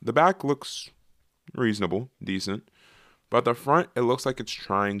 The back looks reasonable, decent, but the front it looks like it's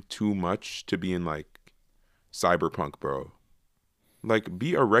trying too much to be in like cyberpunk, bro. Like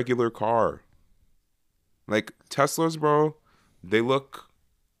be a regular car. Like Teslas, bro, they look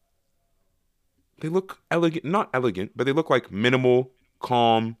elegant, not elegant, but they look like minimal,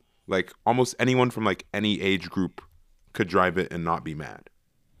 calm, like almost anyone from like any age group could drive it and not be mad.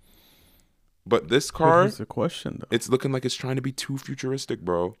 But this But car, here's the question, though. it's looking like it's trying to be too futuristic,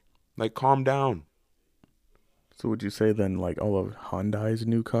 bro. Like calm down. So would you say then, like, all of Hyundai's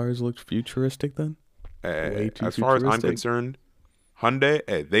new cars look futuristic then? Way too As far as I'm futuristic? concerned,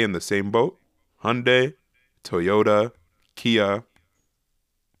 Hyundai, they in the same boat. Hyundai, Toyota, Kia,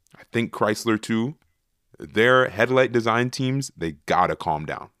 I think Chrysler too. Their headlight design teams, they gotta calm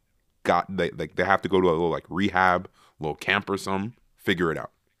down. They have to go to a little like rehab, little camp or something, figure it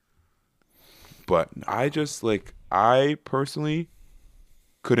out. But I personally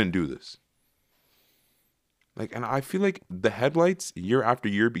couldn't do this. Like, and I feel like the headlights year after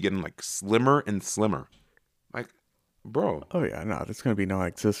year be getting like slimmer and slimmer. Like, bro, Oh yeah, no, it's gonna be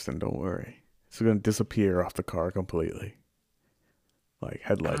non-existent. Don't worry. It's gonna disappear off the car completely. Like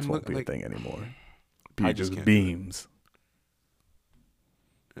headlights won't be a thing anymore. I Be just just can't do it. beams.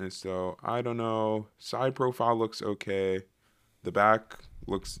 And so I don't know. Side profile looks okay. The back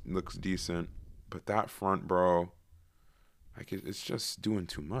looks decent, but that front, bro, like it's just doing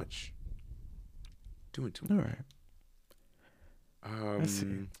too much. Doing too All much. right, I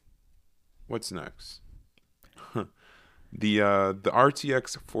see. What's next? The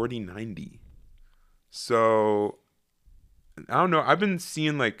RTX 4090. So I don't know. I've been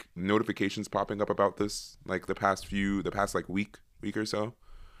seeing like notifications popping up about this like the past like week or so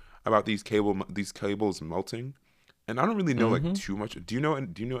about these cables melting. And I don't really know like Mm-hmm. too much. Do you know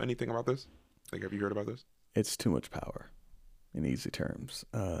anything about this? Like have you heard about this? It's too much power, in easy terms.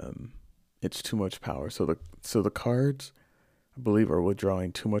 It's too much power. So the cards, I believe, are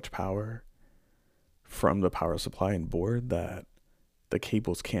withdrawing too much power from the power supply and board that the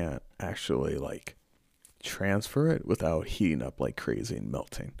cables can't actually like transfer it without heating up like crazy and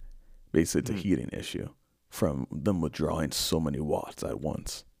melting. Basically, it's a Mm. heating issue from them withdrawing so many watts at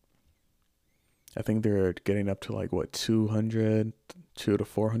once. I think they're getting up to like what 2 to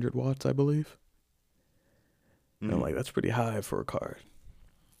 400 watts, I believe. And Mm. like that's pretty high for a card.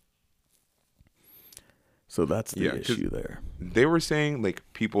 So that's the Yeah, because issue there. they were saying like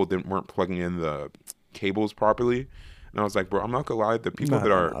people weren't plugging in the cables properly, and I was like, bro, I'm not gonna lie, the people No, that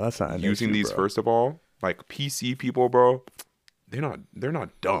no, are no. That's not an using issue, these bro. first of all, like PC people, bro, they're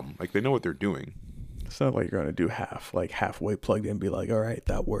not dumb. Like they know what they're doing. It's not like you're gonna do like halfway plugged in, and be like, all right,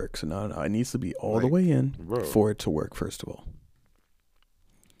 that works. No, no, it needs to be all the Like, way in bro. for it to work. First of all.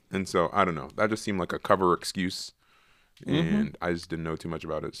 And so I don't know. That just seemed like a cover excuse, Mm-hmm. and I just didn't know too much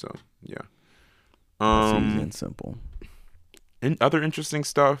about it. So yeah. That's easy Um, and simple. and other interesting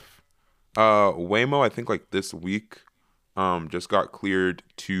stuff. Waymo, I think like this week, just got cleared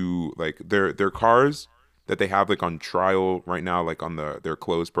to like their cars that they have like on trial right now, like on their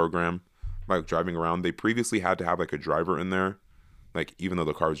closed program, like driving around. They previously had to have like a driver in there, like even though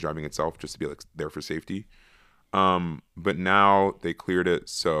the car was driving itself, just to be like there for safety. But now they cleared it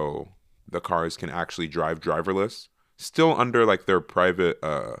so the cars can actually drive driverless. still under like their private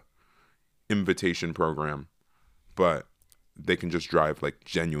invitation program, but they can just drive like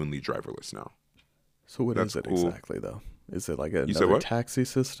genuinely driverless now. So what That's is it cool. exactly though? Is it like You said another what? taxi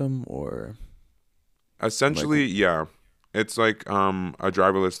system or like Essentially, yeah. It's like a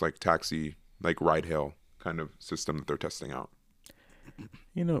driverless like taxi, like ride hail kind of system that they're testing out.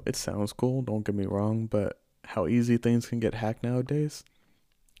 it sounds cool, don't get me wrong, but how easy things can get hacked nowadays?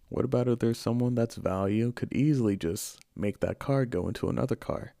 What about if there's someone that's value could easily just make that car go into another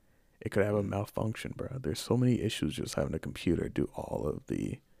car? It could have a Mm. malfunction, bro. There's so many issues just having a computer do all of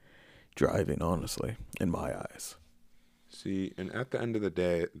the driving, honestly, in my eyes. See, and at the end of the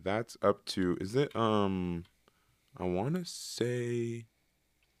day, that's up to is it I want to say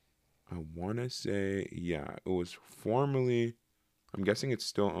yeah, it was formerly I'm guessing it's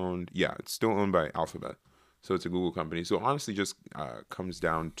still owned. Yeah, it's still owned by Alphabet. So it's a Google company. So honestly just comes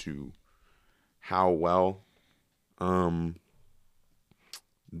down to how well um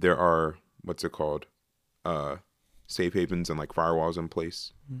there are what's it called? Uh safe havens and like firewalls in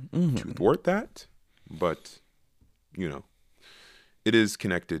place to Hmm. thwart that. But, you know, it is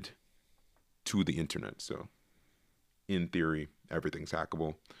connected to the internet. So in theory, everything's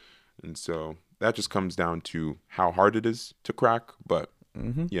hackable. And so that just comes down to how hard it is to crack. But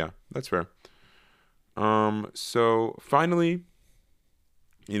Hmm. yeah, that's fair. So finally,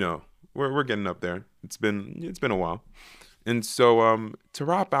 you know, we're getting up there. It's been a while. And so to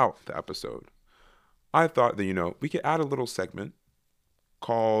wrap out the episode, I thought that, we could add a little segment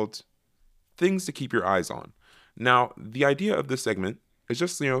called Things to Keep Your Eyes On. Now, the idea of this segment is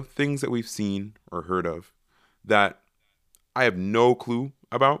just, things that we've seen or heard of that I have no clue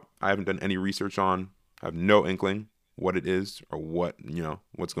about. I haven't done any research on. I have no inkling what it is or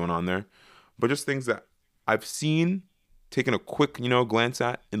what's going on there. But just things that I've seen, taken a quick, glance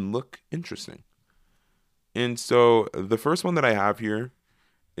at and look interesting. And so the first one that I have here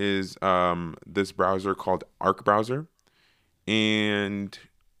is this browser called Arc Browser. And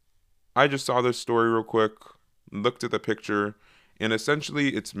I just saw this story real quick, looked at the picture, and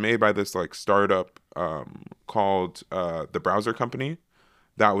essentially it's made by this like startup called the Browser Company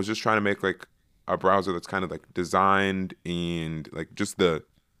that was just trying to make like a browser that's kind of like designed and like just the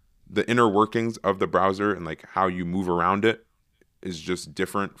inner workings of the browser and like how you move around it is just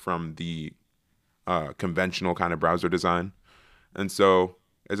different from the conventional kind of browser design. And so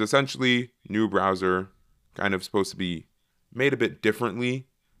it's essentially new browser kind of supposed to be made a bit differently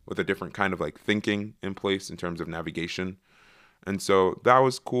with a different kind of like thinking in place in terms of navigation. And so that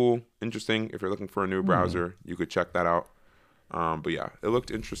was cool, interesting. If you're looking for a new Hmm. browser, you could check that out. But yeah, it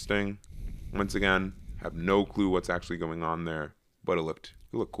looked interesting. Once again, have no clue what's actually going on there, but it looked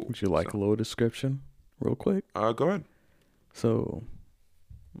cool. Would you like So a little description, real quick? go ahead. So,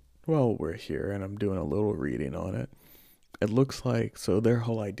 while we're here and I'm doing a little reading on it, it looks like so their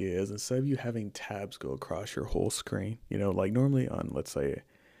whole idea is instead of you having tabs go across your whole screen, like normally on, let's say,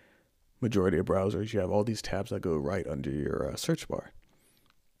 majority of browsers, you have all these tabs that go right under your search bar.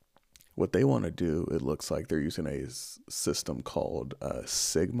 What they want to do, it looks like they're using a system called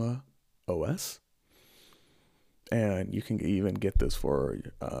Sigma OS, and you can even get this for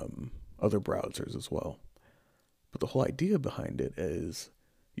other browsers as well. But the whole idea behind it is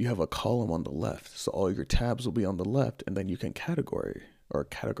you have a column on the left, so all your tabs will be on the left, and then you can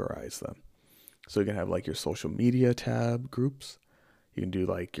categorize them. So you can have like your social media tab groups. You can do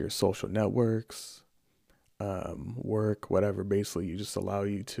like your social networks, work, whatever. Basically, you just allow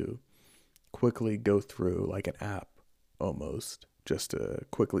you to quickly go through like an app almost just to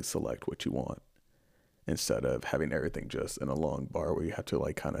quickly select what you want instead of having everything just in a long bar where you have to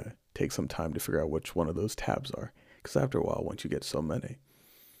like kind of take some time to figure out which one of those tabs are. Because after a while, once you get so many,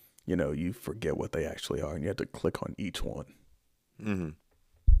 you forget what they actually are and you have to click on each one. Mm-hmm.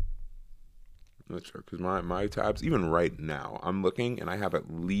 That's true. Because my tabs, even right now, I'm looking and I have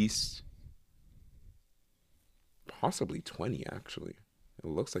at least possibly 20 actually. It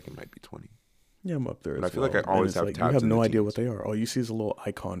looks like it might be 20. Yeah, I'm up there But I as feel like I well. And always it's have like you tabs have in the no idea what teens. they are. All you see is a little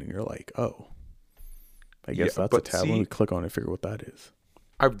icon and you're like, oh, I Yeah, guess that's a but tab. Let me see, click on it and figure what that is.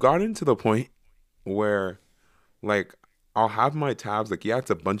 I've gotten to the point where like I'll have my tabs like yeah, it's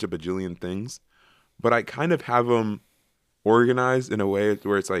a bunch of bajillion things, but I kind of have them organized in a way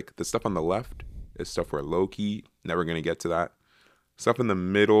where it's like the stuff on the left is stuff where low key never gonna get to that. Stuff in the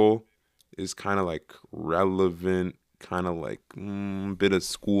middle is kind of like relevant, kind of like bit of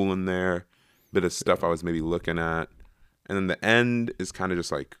school in there, bit of stuff I Yeah. was maybe looking at, and then the end is kind of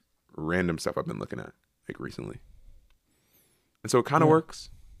just like random stuff I've been looking at like recently. And so it kind of Yeah. works,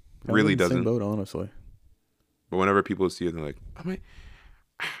 Kind of really in the same doesn't. boat, honestly. But whenever people see it, they're like, "Oh my,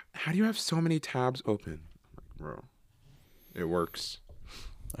 how do you have so many tabs open?" I'm like, bro. It works.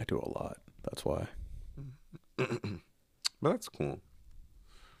 I do a lot. That's why. But that's cool.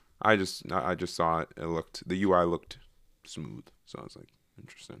 I just saw it. The UI looked smooth, so I was like,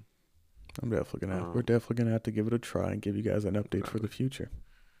 interesting. We're Um, definitely gonna have to give it a try and give you guys an update for the exactly. future.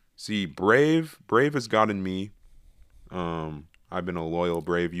 See, Brave has gotten me. I've been a loyal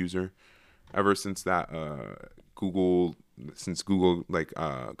Brave user ever since that Google since Google like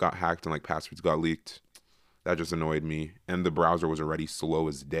got hacked and like passwords got leaked. That just annoyed me, and the browser was already slow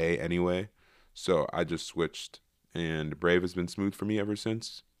as day anyway. So I just switched, and Brave has been smooth for me ever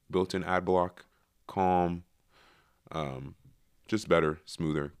since. Built-in ad block, calm, um, just better,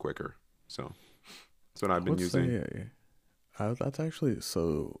 smoother, quicker. So that's what I've I been would using. say that's actually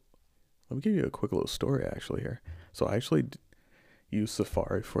so. Let me give you a quick little story actually here. So I actually used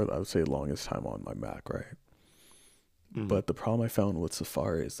Safari for I would say the longest time on my Mac, right? Hmm. But the problem I found with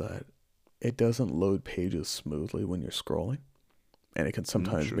Safari is that it doesn't load pages smoothly when you're scrolling, and it can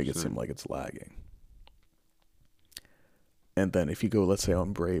sometimes make it seem Interesting. like it's lagging. And then if you go, let's say,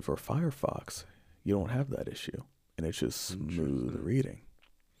 on Brave or Firefox, you don't have that issue, and it's just smooth Interesting. reading.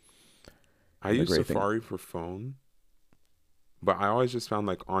 I And the use great thing, Safari for phone, but I always just found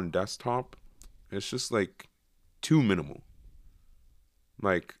like on desktop, it's just like too minimal.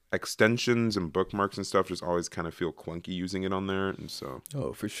 Like extensions and bookmarks and stuff just always kind of feel clunky using it on there, and so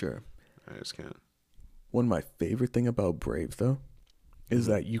oh, for sure. I just can't. One of my favorite thing about Brave though is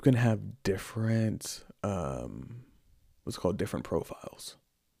Hmm. that you can have different, what's called different profiles.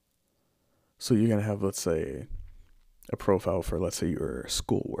 So you're gonna have, let's say, a profile for, let's say, your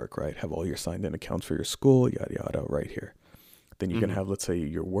schoolwork, right? Have all your signed in accounts for your school, yada yada, right here. Then you can Hmm. have, let's say,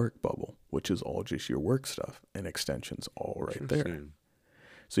 your work bubble, which is all just your work stuff and extensions all right there. Interesting.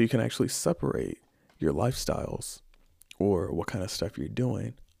 So you can actually separate your lifestyles or what kind of stuff you're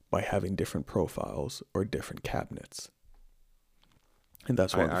doing by having different profiles or different cabinets. And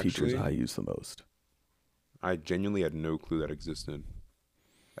that's I one of the features actually, I use the most. I genuinely had no clue that existed.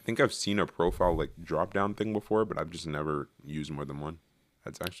 I think I've seen a profile like drop down thing before, but I've just never used more than one.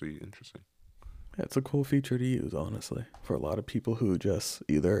 That's actually interesting. Yeah, it's a cool feature to use, honestly, for a lot of people who just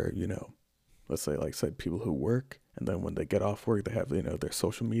either, let's say, like I said, people who work and then when they get off work, they have, their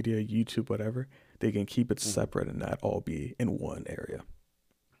social media, YouTube, whatever. They can keep it Hmm. separate and not all be in one area.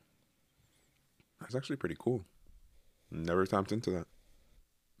 That's actually pretty cool. Never tapped into that.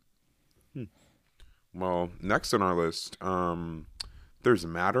 Hmm. Well, next on our list, there's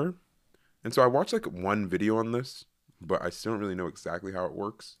Matter. And so I watched like one video on this, but I still don't really know exactly how it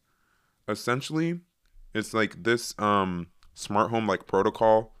works. Essentially, it's like this smart home like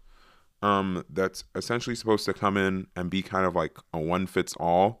protocol that's essentially supposed to come in and be kind of like a one fits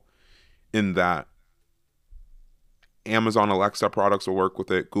all in that Amazon Alexa products will work with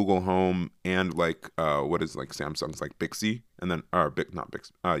it, Google Home, and like what is like Samsung's like Bixby, and then not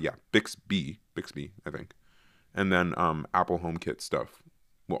Bix, yeah, Bixby, I think, and then Apple HomeKit stuff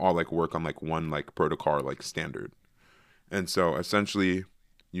will all like work on like one like protocol like standard. And so essentially,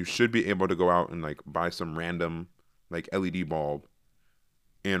 you should be able to go out and like buy some random like LED bulb,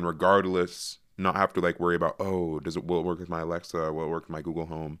 and regardless, not have to like worry about, oh, will it work with my Alexa? Will it work with my Google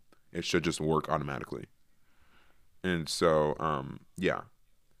Home? It should just work automatically. And so, yeah,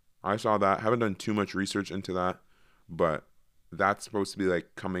 I saw that. Haven't done too much research into that, but that's supposed to be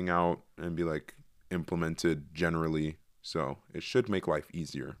like coming out and be like implemented generally. So it should make life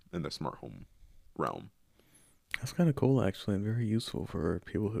easier in the smart home realm. That's kind of cool, actually, and very useful for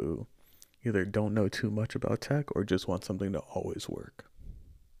people who either don't know too much about tech or just want something to always work.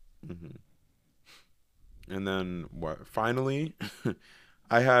 Hmm. And then what? Finally,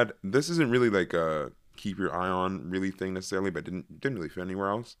 I had this isn't really like a keep your eye on really thing necessarily, but didn't really fit anywhere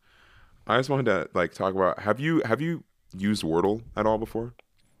else. I just wanted to like talk about have you used Wordle at all before?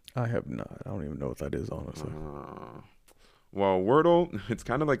 I have not. I don't even know what that is, honestly. Uh, well, Wordle, it's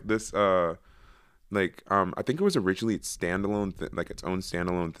kind of like this I think it was originally its standalone like its own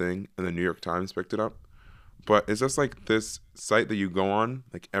standalone thing, and the New York Times picked it up. But it's just like this site that you go on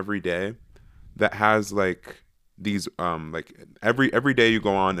like every day that has like these like every day you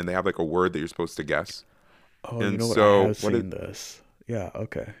go on and they have like a word that you're supposed to guess. Oh, you And know what? I so have what it seen this. Yeah,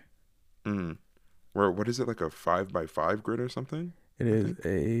 okay. mm, where what is it like a 5 by 5 grid or something? It I is think.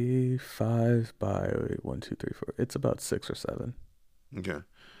 a 5 by wait, 1, 2, 3, 4. It's about 6 or 7. Okay.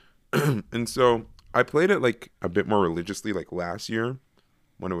 And so I played it like a bit more religiously like last year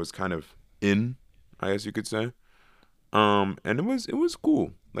when it was kind of in, I guess you could say. And it was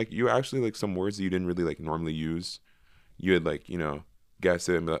cool. Like you actually like some words that you didn't really like normally use. You had like, guess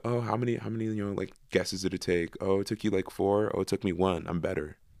it and be like, oh, how many, like guesses did it take? Oh, it took you like four. Oh, it took me one. I'm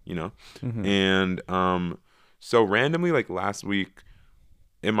better, you know? Mm-hmm. And So randomly, like last week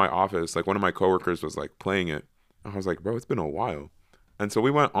in my office, like one of my coworkers was like playing it. I was like, bro, it's been a while. And so we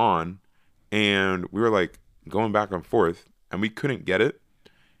went on and we were like going back and forth and we couldn't get it.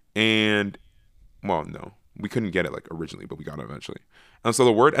 And well, no, we couldn't get it like originally, but we got it eventually. And so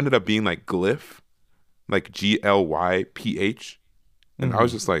the word ended up being like glyph, like Glyph. And I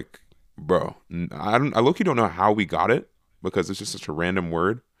was just like, bro, I low-key don't know how we got it because it's just such a random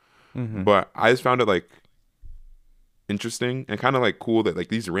word. But I just found it like interesting and kind of like cool that like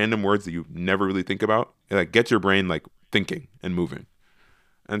these random words that you never really think about, it like gets your brain like thinking and moving.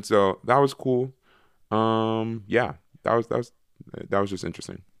 And so that was cool. Yeah, that was just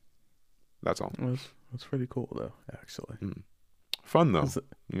interesting. That's all. That's pretty cool though, actually. Fun though,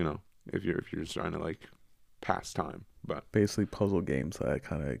 you know, if you're just trying to like pass time. But basically puzzle games that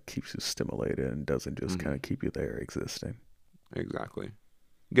kind of keeps you stimulated and doesn't just kind of keep you there existing. Exactly.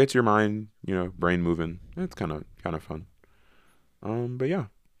 Gets your mind, you know, brain moving. It's kind of fun. But yeah.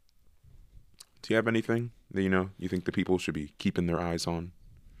 Do you have anything that, you know, you think the people should be keeping their eyes on,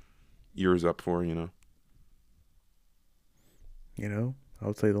 ears up for, you know? You know, I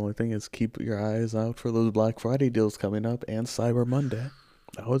would say the only thing is keep your eyes out for those Black Friday deals coming up and Cyber Monday.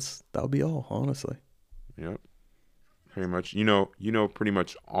 That would be all, honestly. Yep. Pretty much. You know pretty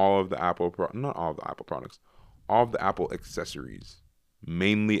much all of the not all of the Apple products, all of the Apple accessories.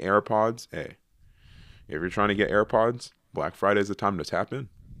 Mainly AirPods. Hey, if you're trying to get AirPods, Black Friday is the time to tap in.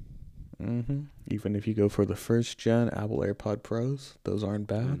 Even if you go for the first gen Apple AirPod Pros, those aren't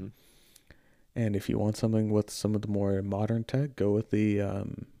bad. And if you want something with some of the more modern tech, go with the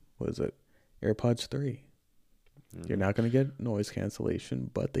AirPods 3. You're not going to get noise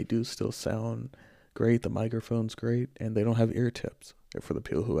cancellation, but they do still sound great. The microphone's great, and they don't have ear tips. They're for the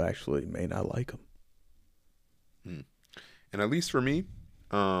people who actually may not like them. And at least for me,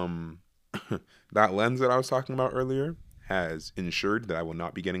 that lens that I was talking about earlier has ensured that I will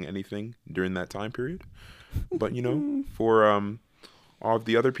not be getting anything during that time period. But, you know, for all of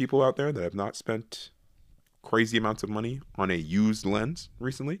the other people out there that have not spent crazy amounts of money on a used lens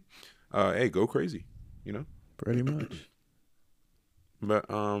recently, hey, go crazy, you know? Pretty much. But,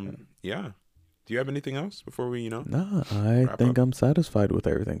 yeah. Do you have anything else before we, you know? No, I think I'm satisfied with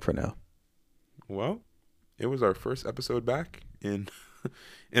everything for now. Well, it was our first episode back in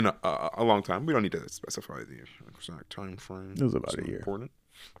a long time. We don't need to specify the exact time frame. It was about a year. Important.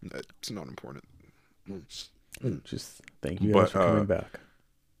 It's not important. Just thank you guys for coming back.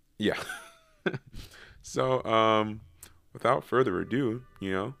 Yeah. So, without further ado,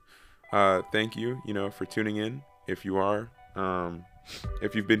 you know, thank you, you know, for tuning in. If you've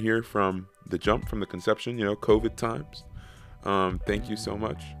been here from the jump, from the conception, you know, COVID times, thank you so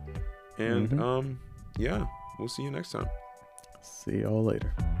much. And yeah, we'll see you next time. See y'all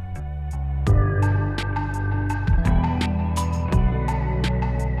later.